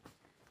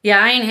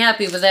 Yeah, I ain't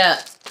happy with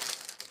that.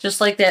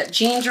 Just like that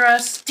jean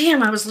dress.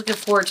 Damn, I was looking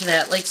forward to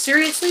that. Like,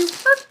 seriously?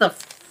 What the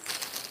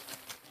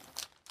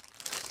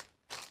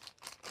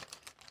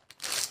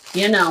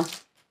You know.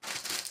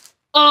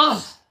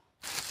 Ugh.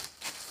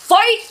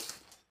 Fight!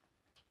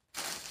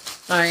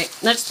 Alright,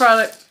 next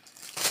product,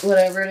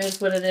 whatever it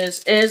is, what it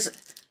is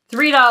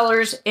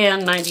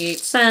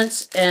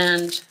 $3.98,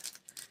 and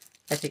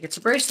I think it's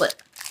a bracelet.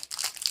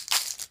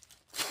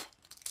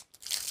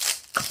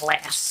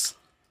 Class.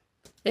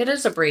 It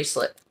is a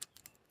bracelet.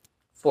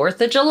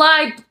 4th of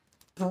July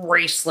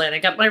bracelet. I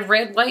got my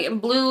red, white,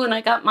 and blue, and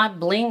I got my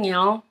bling,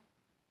 y'all.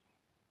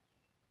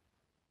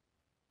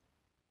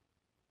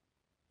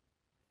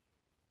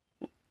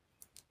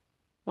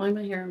 Why am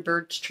I hearing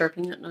birds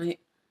chirping at night?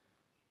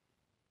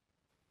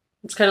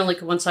 It's kind of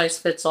like a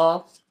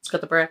one-size-fits-all. It's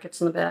got the brackets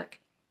in the back.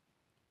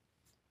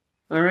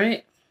 All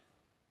right.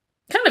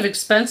 Kind of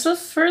expensive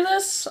for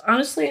this.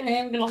 Honestly, I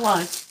ain't gonna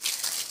lie.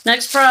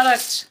 Next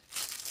product,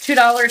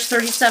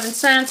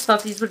 $2.37.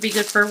 Thought these would be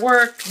good for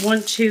work.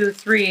 1, 2,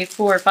 3,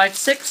 4, 5,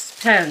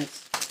 6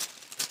 pens.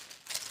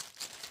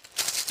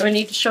 Do I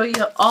need to show you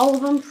all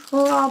of them?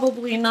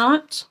 Probably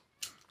not.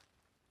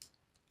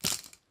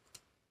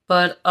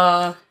 But,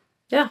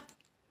 yeah.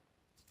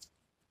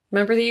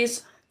 Remember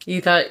these? You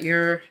got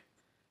your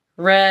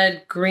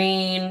red,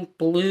 green,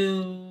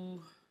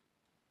 blue,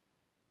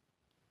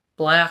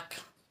 black.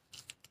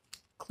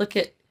 Click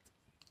it.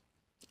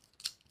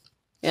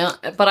 Yeah,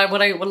 but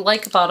what I would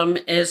like about them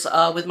is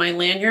with my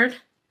lanyard,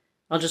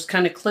 I'll just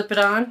kind of clip it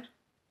on.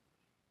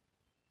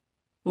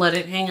 Let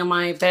it hang on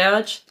my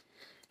badge.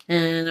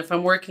 And if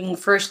I'm working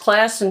first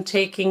class and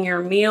taking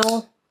your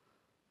meal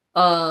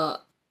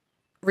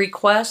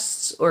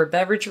requests or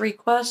beverage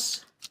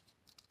requests,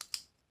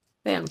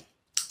 bam.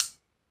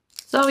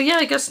 So yeah,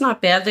 I guess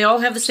not bad. They all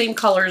have the same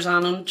colors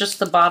on them, just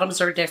the bottoms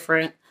are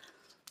different.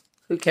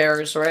 Who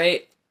cares,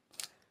 right?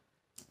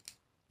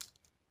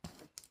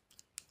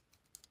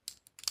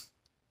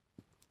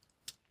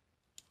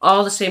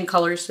 All the same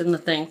colors in the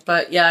thing.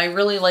 But yeah, I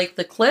really like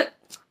the clip.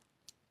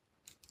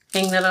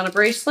 Hang that on a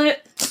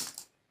bracelet.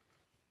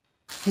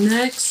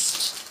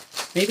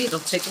 Next, maybe it'll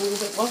take a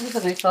little bit longer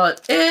than I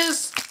thought,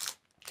 is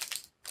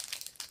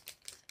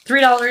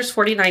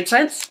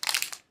 $3.49.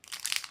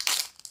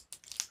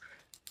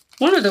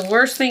 One of the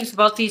worst things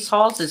about these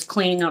hauls is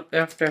cleaning up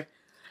after.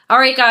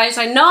 Alright guys,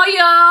 I know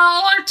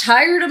y'all are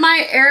tired of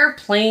my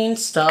airplane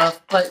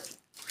stuff, but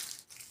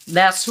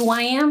that's who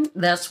I am.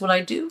 That's what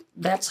I do.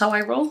 That's how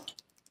I roll.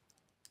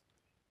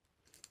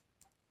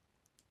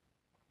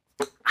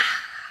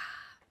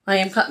 I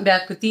am cutting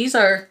back, but these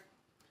are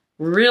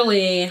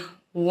really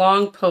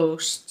long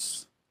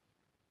posts.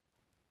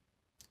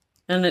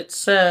 And it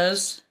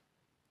says,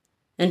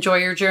 enjoy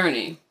your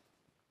journey.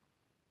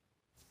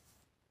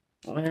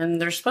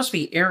 And they're supposed to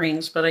be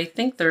earrings, but I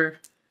think they're,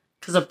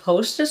 because the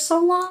post is so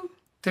long,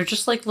 they're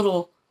just like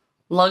little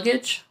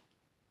luggage.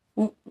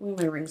 Oh,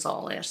 my ring's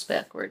all ass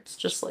backwards,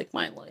 just like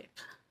my life.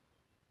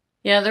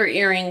 Yeah, they're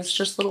earrings,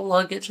 just little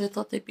luggage. I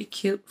thought they'd be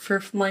cute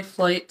for my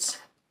flights.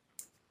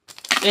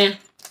 Eh.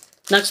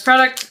 Next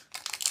product,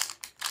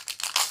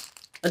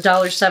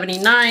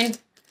 $1.79.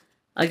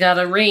 I got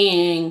a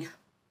ring.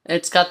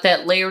 It's got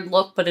that layered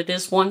look, but it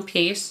is one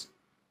piece.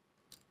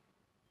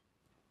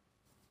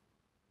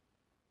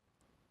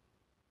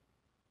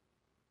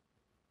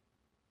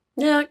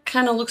 Yeah, it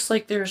kind of looks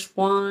like there's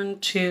 1,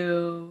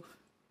 2,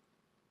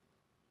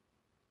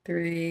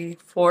 3,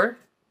 4.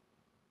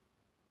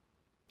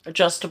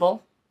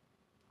 Adjustable.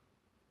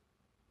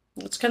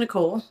 It's kind of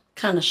cool.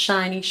 Kind of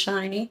shiny,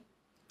 shiny.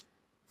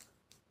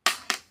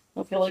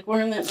 I feel like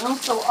wearing that now,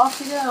 so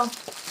off you go.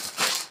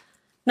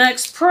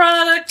 Next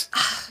product.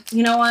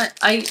 You know what?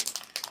 I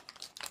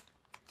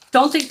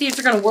don't think these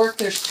are going to work.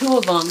 There's 2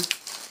 of them.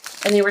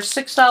 And they were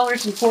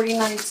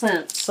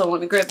 $6.49. So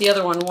let me grab the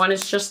other one. One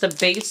is just a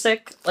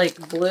basic,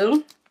 like,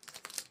 blue.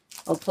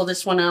 I'll pull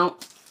this one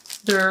out.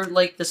 They're,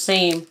 like, the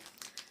same.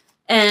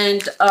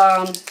 And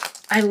I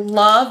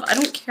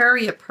don't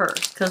carry a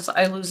purse because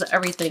I lose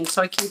everything.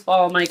 So I keep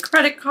all my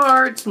credit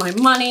cards, my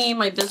money,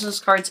 my business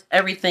cards,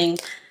 everything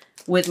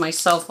with my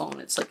cell phone.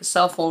 It's like a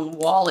cell phone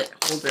wallet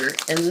holder.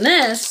 And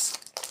this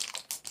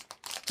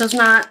does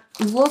not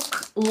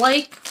look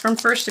like, from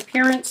first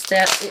appearance,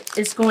 that it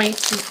is going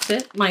to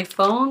fit my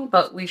phone,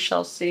 but we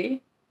shall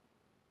see.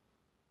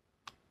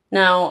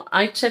 Now,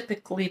 I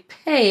typically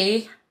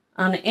pay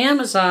on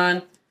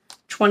Amazon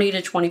 $20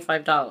 to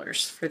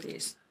 $25 for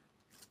these.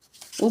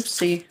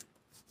 Oopsie.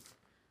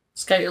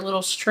 It's got your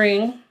little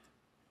string.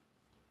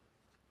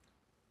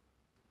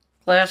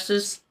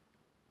 Glasses.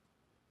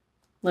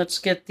 Let's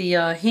get the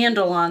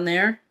handle on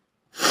there.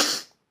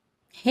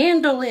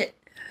 Handle it.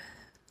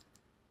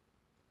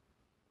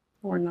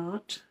 Or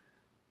not.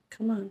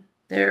 Come on.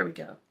 There we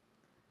go.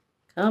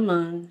 Come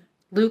on.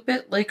 Loop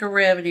it like a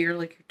rabbit ear,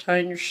 like you're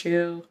tying your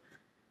shoe.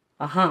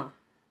 Uh-huh.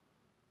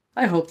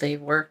 I hope they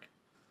work.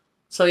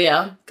 So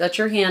yeah, got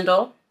your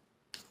handle.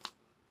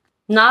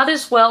 Not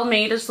as well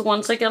made as the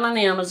ones I get on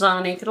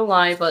Amazon, ain't gonna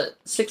lie,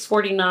 but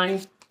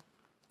 $6.49.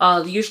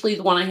 Usually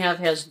the one I have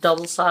has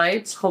double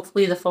sides.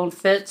 Hopefully the phone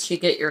fits. You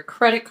get your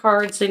credit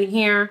cards in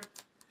here.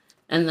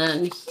 And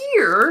then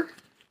here,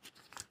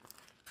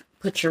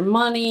 put your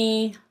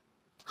money.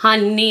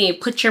 Honey,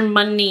 put your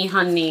money,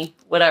 honey.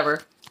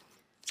 Whatever.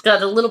 It's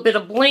got a little bit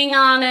of bling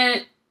on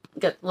it.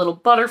 Got a little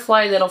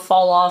butterfly that'll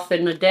fall off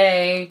in a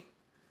day.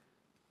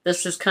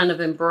 This is kind of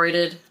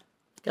embroidered.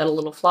 Got a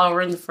little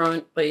flower in the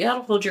front. But yeah,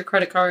 it'll hold your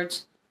credit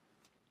cards.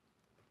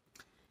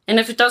 And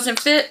if it doesn't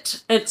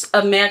fit, it's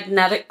a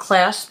magnetic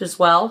clasp as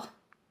well.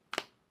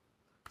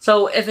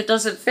 So if it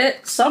doesn't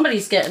fit,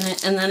 somebody's getting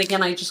it. And then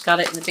again, I just got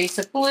it in the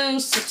basic blue,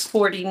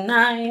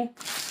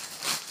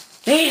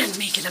 $6.49. Man,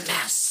 making a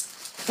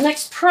mess.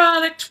 Next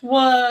product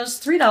was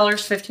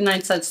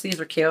 $3.59. These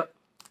are cute.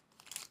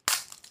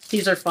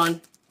 These are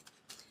fun.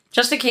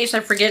 Just in case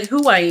I forget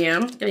who I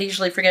am. I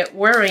usually forget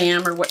where I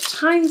am or what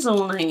time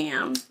zone I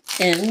am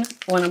in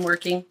when I'm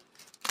working.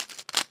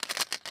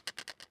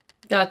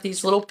 Got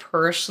these little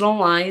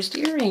personalized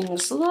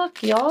earrings.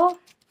 Look, y'all.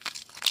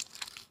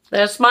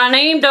 That's my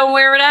name. Don't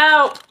wear it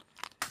out.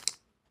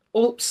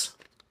 Oops.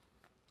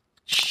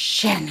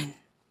 Shannon.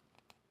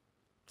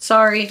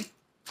 Sorry.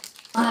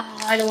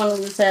 I don't want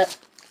to lose that.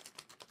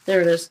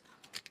 There it is.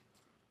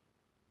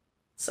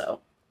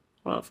 So,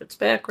 well, if it's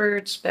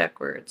backwards,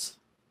 backwards.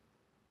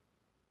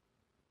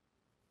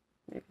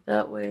 Maybe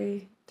that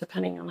way,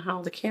 depending on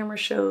how the camera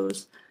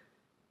shows.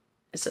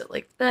 Is it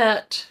like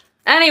that?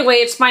 Anyway,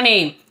 it's my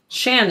name.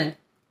 Shannon.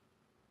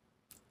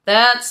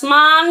 That's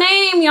my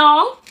name,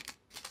 y'all.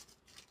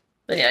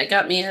 But yeah, I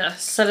got me a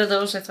set of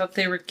those. I thought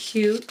they were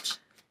cute.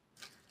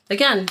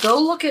 Again, go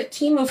look at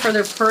TEMU for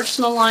their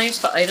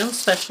personalized items,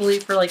 especially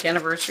for like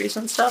anniversaries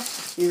and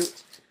stuff.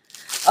 Cute.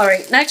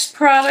 Alright, next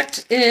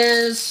product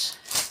is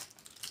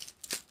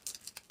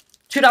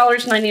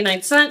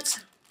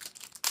 $2.99.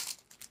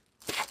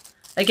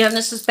 Again,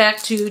 this is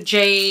back to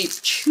Jay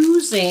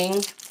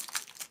choosing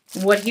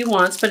what he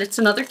wants, but it's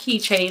another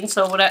keychain.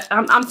 So what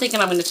I'm thinking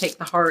I'm going to take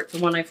the heart, the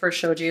one I first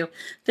showed you.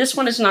 This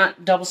one is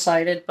not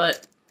double-sided,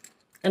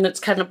 and it's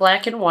kind of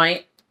black and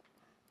white.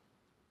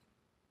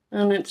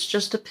 And it's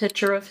just a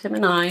picture of him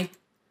and I.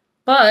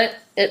 But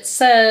it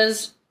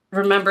says,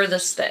 remember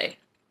this day.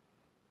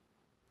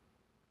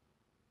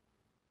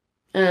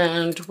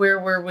 And where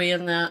were we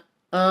in that?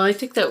 I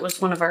think that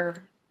was one of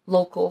our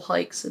local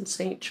hikes in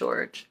St.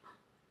 George.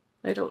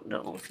 I don't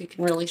know if you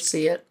can really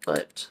see it,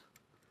 but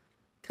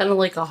kind of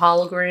like a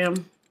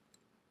hologram.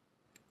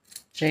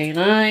 Jay and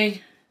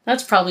I.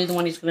 That's probably the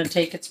one he's going to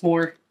take. It's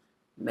more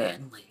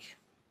manly.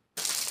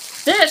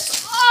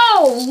 This,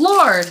 oh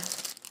Lord.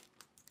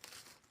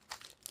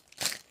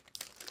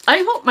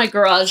 I hope my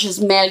garage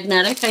is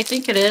magnetic. I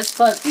think it is,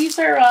 but these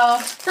are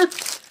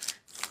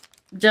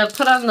to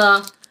put on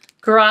the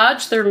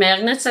garage. They're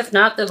magnets. If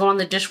not, they'll go on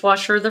the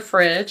dishwasher or the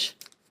fridge.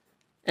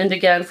 And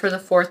again, for the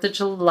 4th of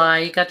July,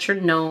 you got your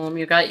gnome,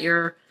 you got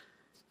your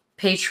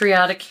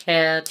patriotic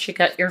hat, you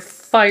got your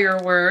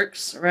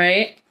fireworks,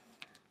 right?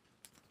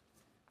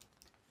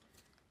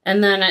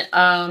 And then it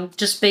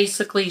just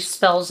basically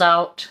spells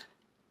out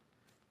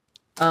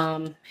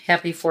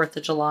Happy 4th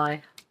of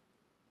July.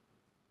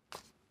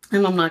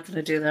 And I'm not going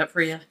to do that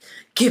for you.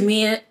 Give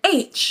me an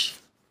H.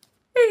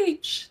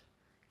 H.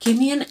 Give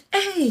me an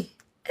A.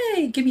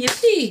 A. Give me a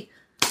P.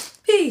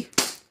 P.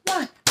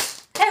 Y.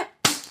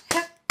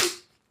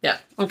 Yeah,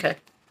 okay.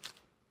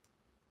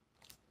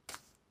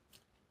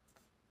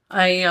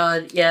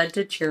 I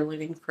did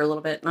cheerleading for a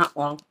little bit, not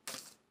long.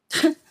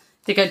 I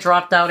think I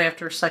dropped out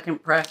after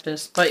second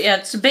practice. But yeah,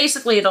 it's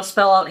basically it'll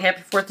spell out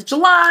Happy 4th of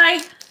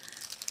July.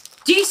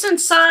 Decent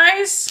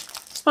size.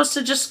 It's supposed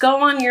to just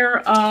go on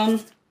your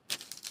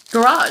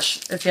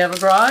garage, if you have a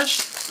garage.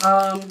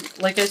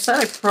 Like I said,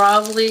 I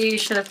probably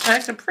should have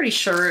checked. I'm pretty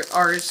sure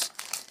ours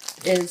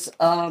is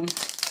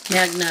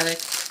magnetic.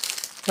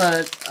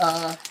 But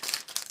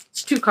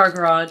it's a 2-car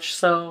garage,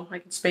 so I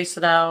can space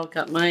it out.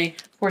 Got my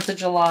 4th of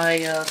July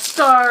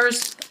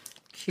stars.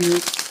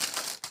 Cute.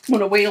 I'm going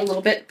to wait a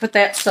little bit, put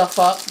that stuff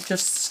up,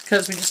 just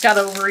because we just got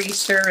over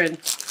Easter, and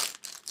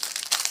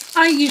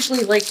I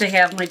usually like to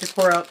have my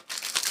decor up,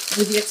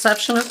 with the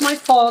exception of my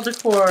fall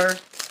decor,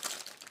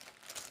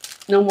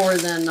 no more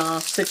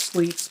than 6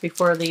 weeks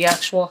before the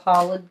actual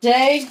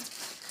holiday.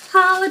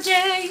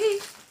 Holiday!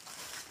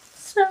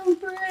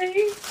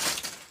 Celebrate!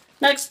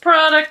 Next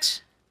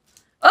product.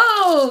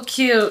 Oh,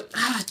 cute.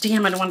 Ah,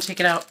 damn, I don't want to take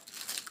it out.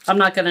 I'm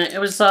not gonna. It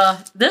was,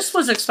 this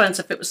was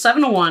expensive. It was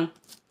 $7.01.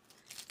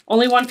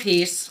 Only one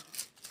piece.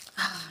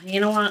 You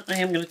know what? I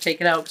am gonna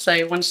take it out because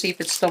I want to see if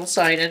it's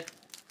double-sided.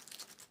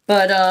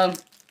 But,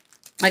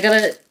 I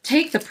gotta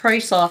take the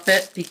price off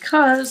it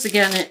because,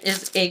 again, it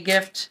is a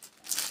gift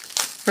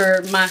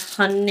for my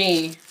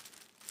honey.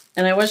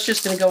 And I was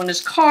just gonna go in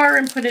his car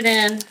and put it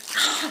in.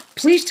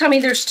 Please tell me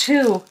there's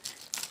 2.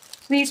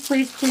 Please,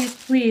 please, please,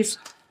 please.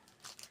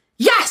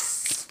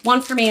 Yes!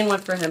 One for me and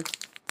one for him.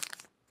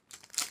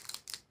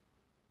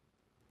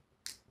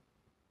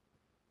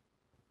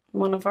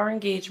 One of our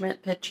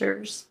engagement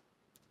pictures.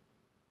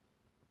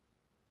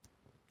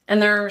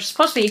 And they're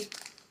supposed to be,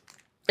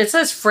 it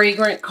says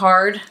fragrant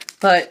card.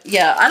 But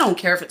yeah, I don't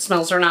care if it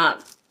smells or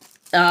not.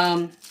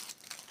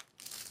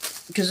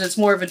 Because it's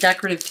more of a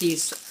decorative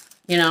piece,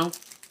 you know.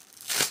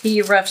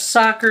 He refs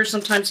soccer.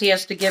 Sometimes he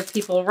has to give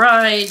people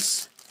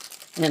rides.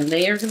 And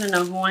they are going to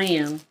know who I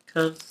am.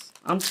 Because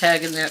I'm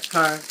tagging that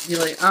car. Be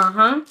like,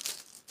 uh-huh.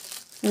 So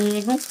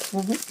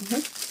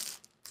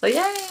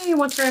yay,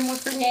 what's your more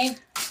for me?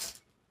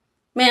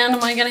 Man,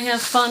 am I going to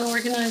have fun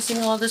organizing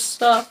all this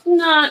stuff?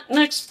 Not.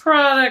 Next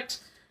product.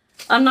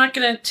 I'm not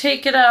going to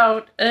take it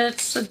out.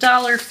 It's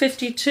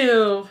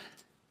 $1.52.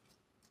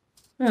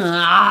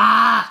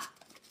 Ah!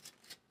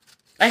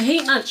 I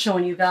hate not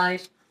showing you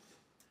guys.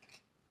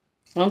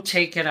 I'll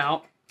take it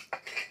out.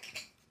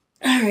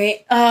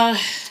 Alright,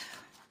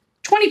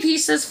 20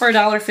 pieces for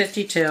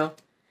 $1.52.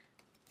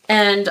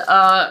 And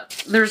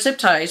they're zip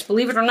ties.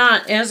 Believe it or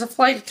not, as a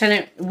flight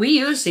attendant, we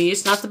use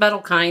these, not the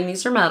metal kind.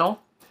 These are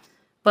metal.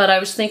 But I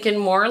was thinking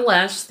more or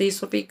less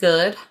these would be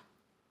good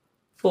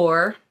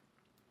for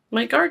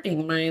my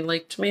gardening. My,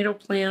 like, tomato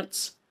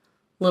plants.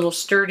 A little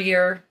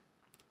sturdier.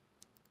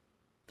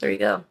 There you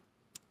go.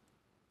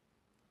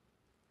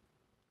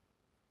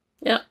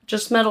 Yeah,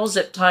 just metal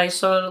zip tie,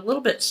 so a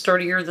little bit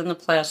sturdier than the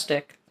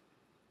plastic.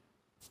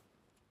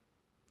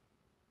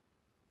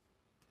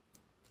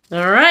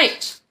 All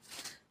right.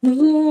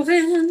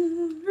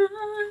 Moving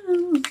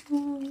around.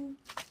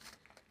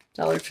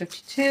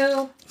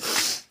 $1.52.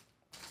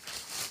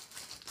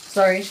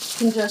 Sorry,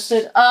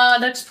 congested.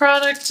 Next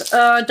product,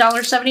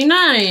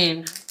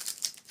 $1.79.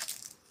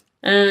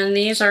 And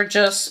these are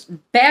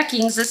just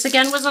backings. This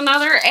again was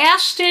another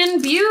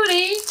Ashton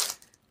Beauty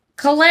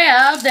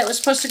collab that was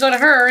supposed to go to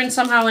her and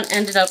somehow it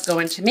ended up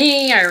going to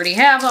me. I already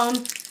have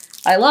them.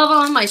 I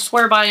love them. I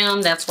swear by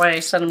them. That's why I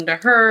sent them to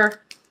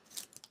her.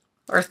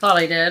 Or thought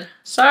I did.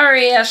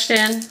 Sorry,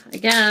 Ashton.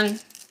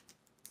 Again,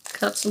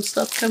 got some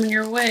stuff coming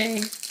your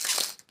way.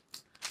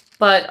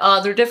 But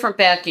they're different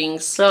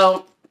backings.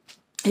 So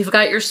you've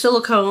got your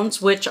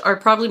silicones, which are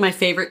probably my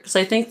favorite because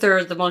I think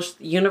they're the most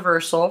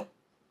universal.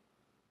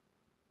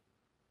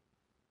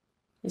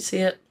 You see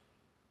it?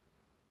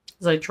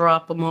 As I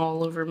drop them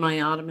all over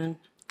my ottoman.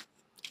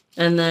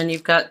 And then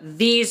you've got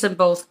these in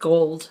both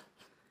gold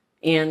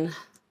and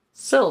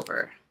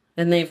silver.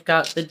 And they've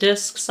got the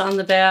discs on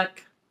the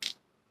back.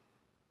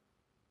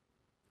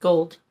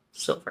 Gold,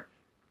 silver.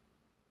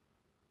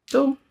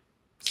 Boom,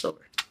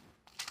 silver.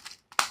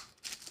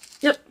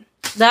 Yep,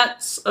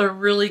 that's a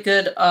really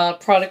good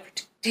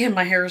product. Damn,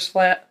 my hair is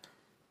flat.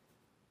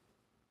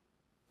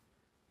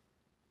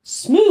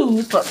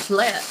 Smooth but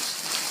flat.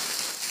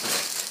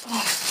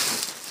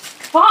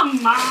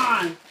 Come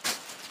on.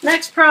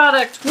 Next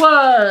product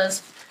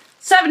was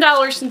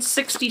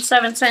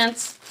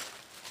 $7.67.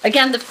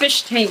 Again, the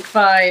fish tank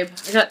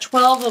vibe. I got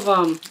 12 of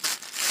them.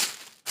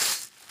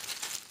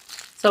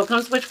 So it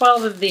comes with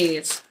 12 of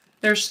these.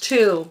 There's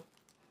 2.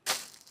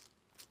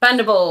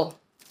 Bendable.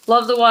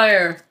 Love the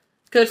wire.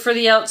 Good for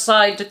the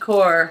outside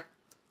decor.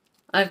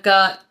 I've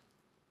got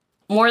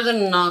more than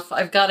enough.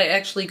 I've got to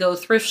actually go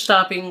thrift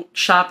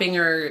shopping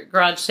or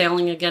garage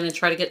sailing again and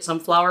try to get some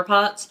flower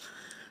pots.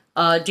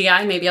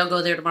 DI, maybe I'll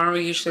go there tomorrow.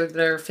 Usually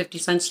they're 50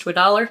 cents to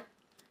 $1.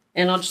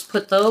 And I'll just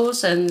put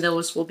those, and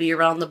those will be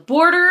around the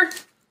border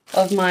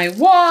of my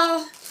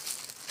wall.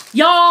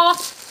 Y'all,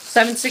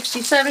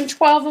 $7.67,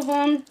 12 of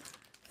them.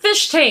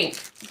 Fish tank.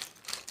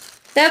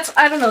 That's,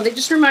 I don't know, they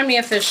just remind me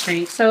of fish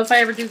tank. So if I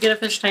ever do get a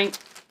fish tank,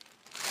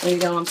 there you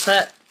go, I'm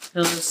set.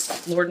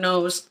 Because Lord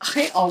knows,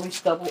 I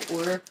always double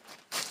order.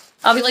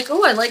 I'll be like,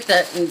 oh, I like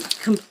that, and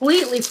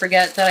completely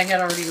forget that I had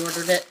already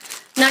ordered it.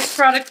 Next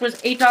product was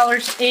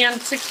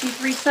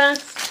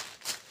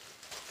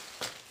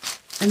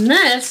 $8.63. And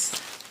this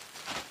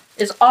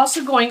is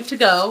also going to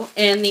go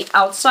in the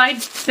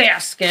outside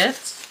basket.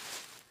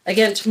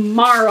 Again,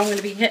 tomorrow I'm going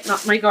to be hitting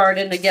up my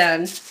garden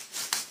again.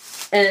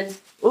 And,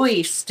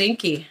 ooh,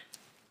 stinky.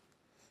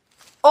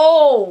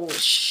 Oh,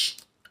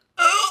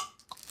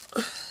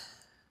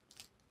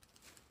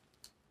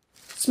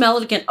 smell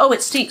it again. Oh,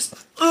 it stinks.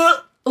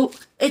 Oh,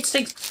 it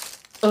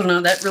stinks. Oh,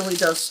 no, that really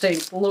does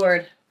stink.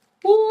 Lord.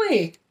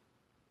 Ooh.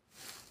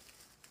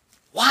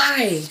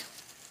 Why?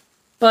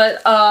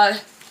 But,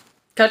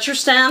 got your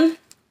stem.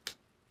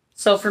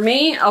 So for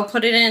me, I'll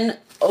put it in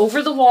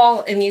over the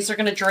wall, and these are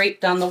going to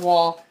drape down the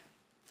wall.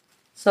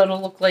 So it'll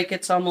look like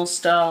it's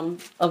almost a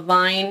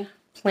vine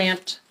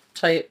plant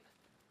type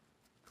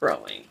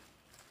growing.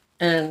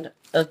 And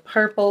the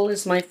purple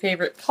is my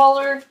favorite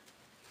color.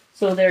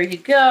 So there you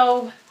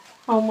go.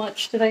 How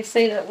much did I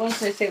say that was?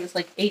 Did I say it was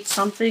like 8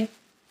 something?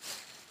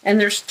 And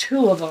there's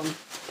 2 of them.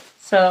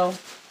 So,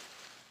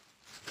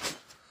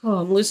 oh,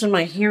 I'm losing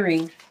my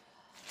hearing.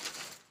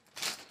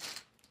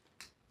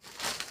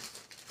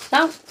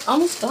 Now,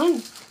 almost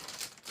done.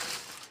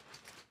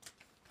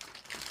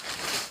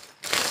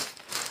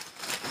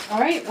 All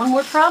right, one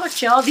more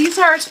product, y'all. These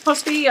are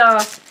supposed to be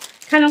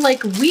kind of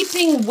like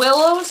weeping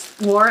willows.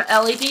 More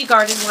LED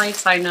garden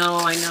lights. I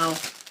know.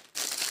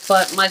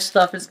 But my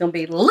stuff is going to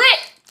be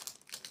lit.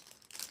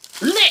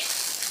 Lit.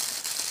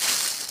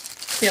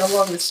 See how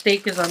long the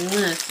steak is on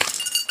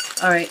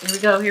this. All right, here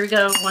we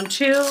go. 1,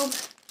 2.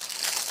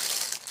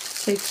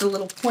 Take the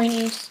little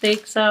pointy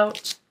steaks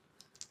out.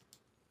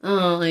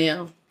 Oh,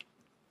 yeah.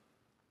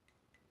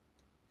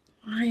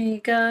 I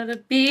gotta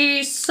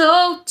be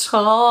so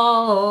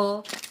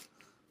tall.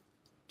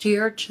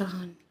 Dear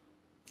John.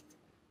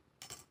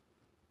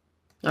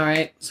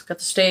 Alright, so I've got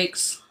the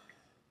steaks.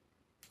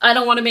 I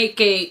don't want to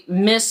make a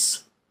mistake.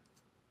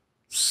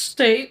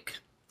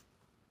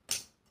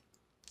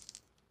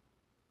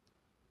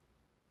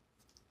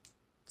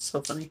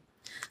 So funny.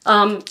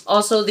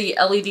 Also the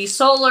LED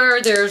solar,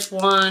 there's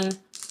 1,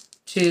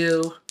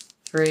 2,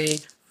 3,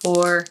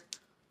 4,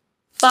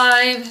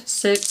 5,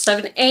 6,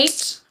 7,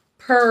 8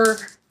 per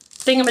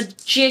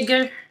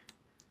thingamajigger.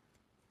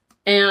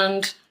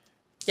 And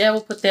yeah,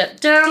 we'll put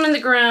that down in the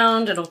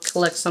ground. It'll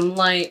collect some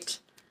light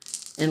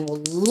and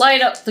we'll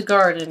light up the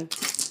garden.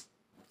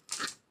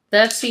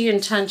 That's the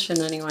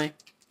intention anyway.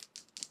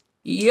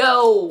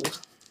 Yo!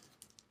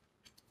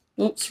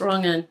 Oops,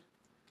 wrong end.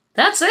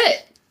 That's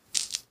it.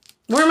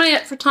 Where am I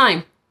at for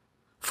time?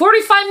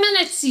 45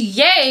 minutes,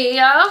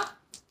 yeah!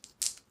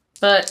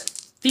 But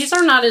these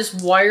are not as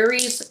wiry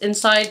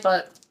inside,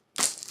 but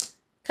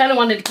kind of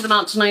wanted to put them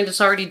out tonight.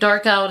 It's already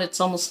dark out. It's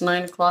almost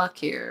 9 o'clock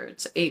here.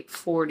 It's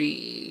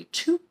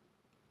 8:42.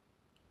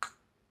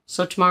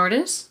 So tomorrow it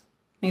is.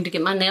 Need to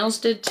get my nails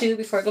did too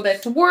before I go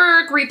back to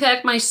work.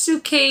 Repack my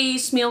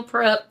suitcase. Meal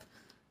prep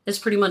is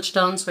pretty much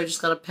done, so I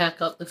just got to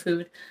pack up the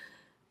food.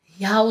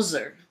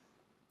 Yowzer.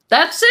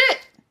 That's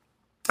it.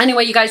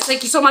 Anyway, you guys,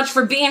 thank you so much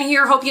for being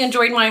here. Hope you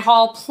enjoyed my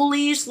haul.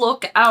 Please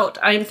look out.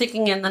 I'm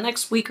thinking in the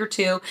next week or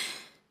two,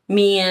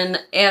 me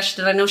and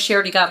Ashton, I know she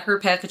already got her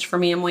package for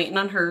me. I'm waiting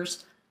on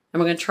hers.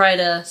 And we're going to try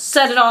to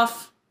set it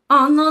off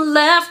on the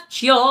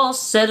left. Y'all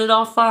set it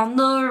off on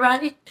the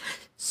right.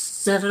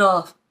 Set it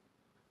off.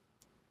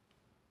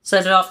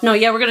 Set it off. No,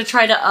 yeah, we're going to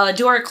try to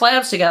do our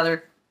collabs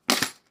together.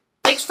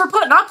 Thanks for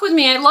putting up with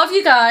me. I love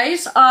you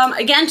guys.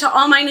 Again, to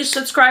all my new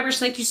subscribers,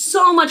 thank you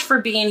so much for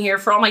being here.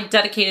 For all my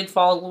dedicated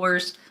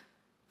followers,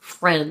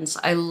 friends,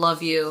 I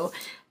love you.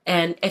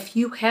 And if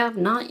you have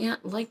not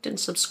yet liked and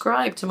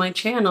subscribed to my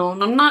channel,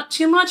 and I'm not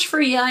too much for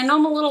you, I know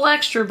I'm a little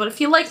extra, but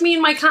if you like me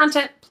and my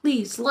content,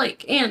 please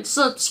like and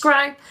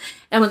subscribe.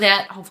 And with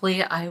that,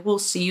 hopefully I will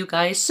see you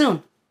guys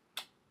soon.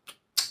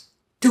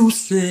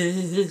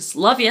 Deuces.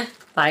 Love you.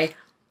 Bye.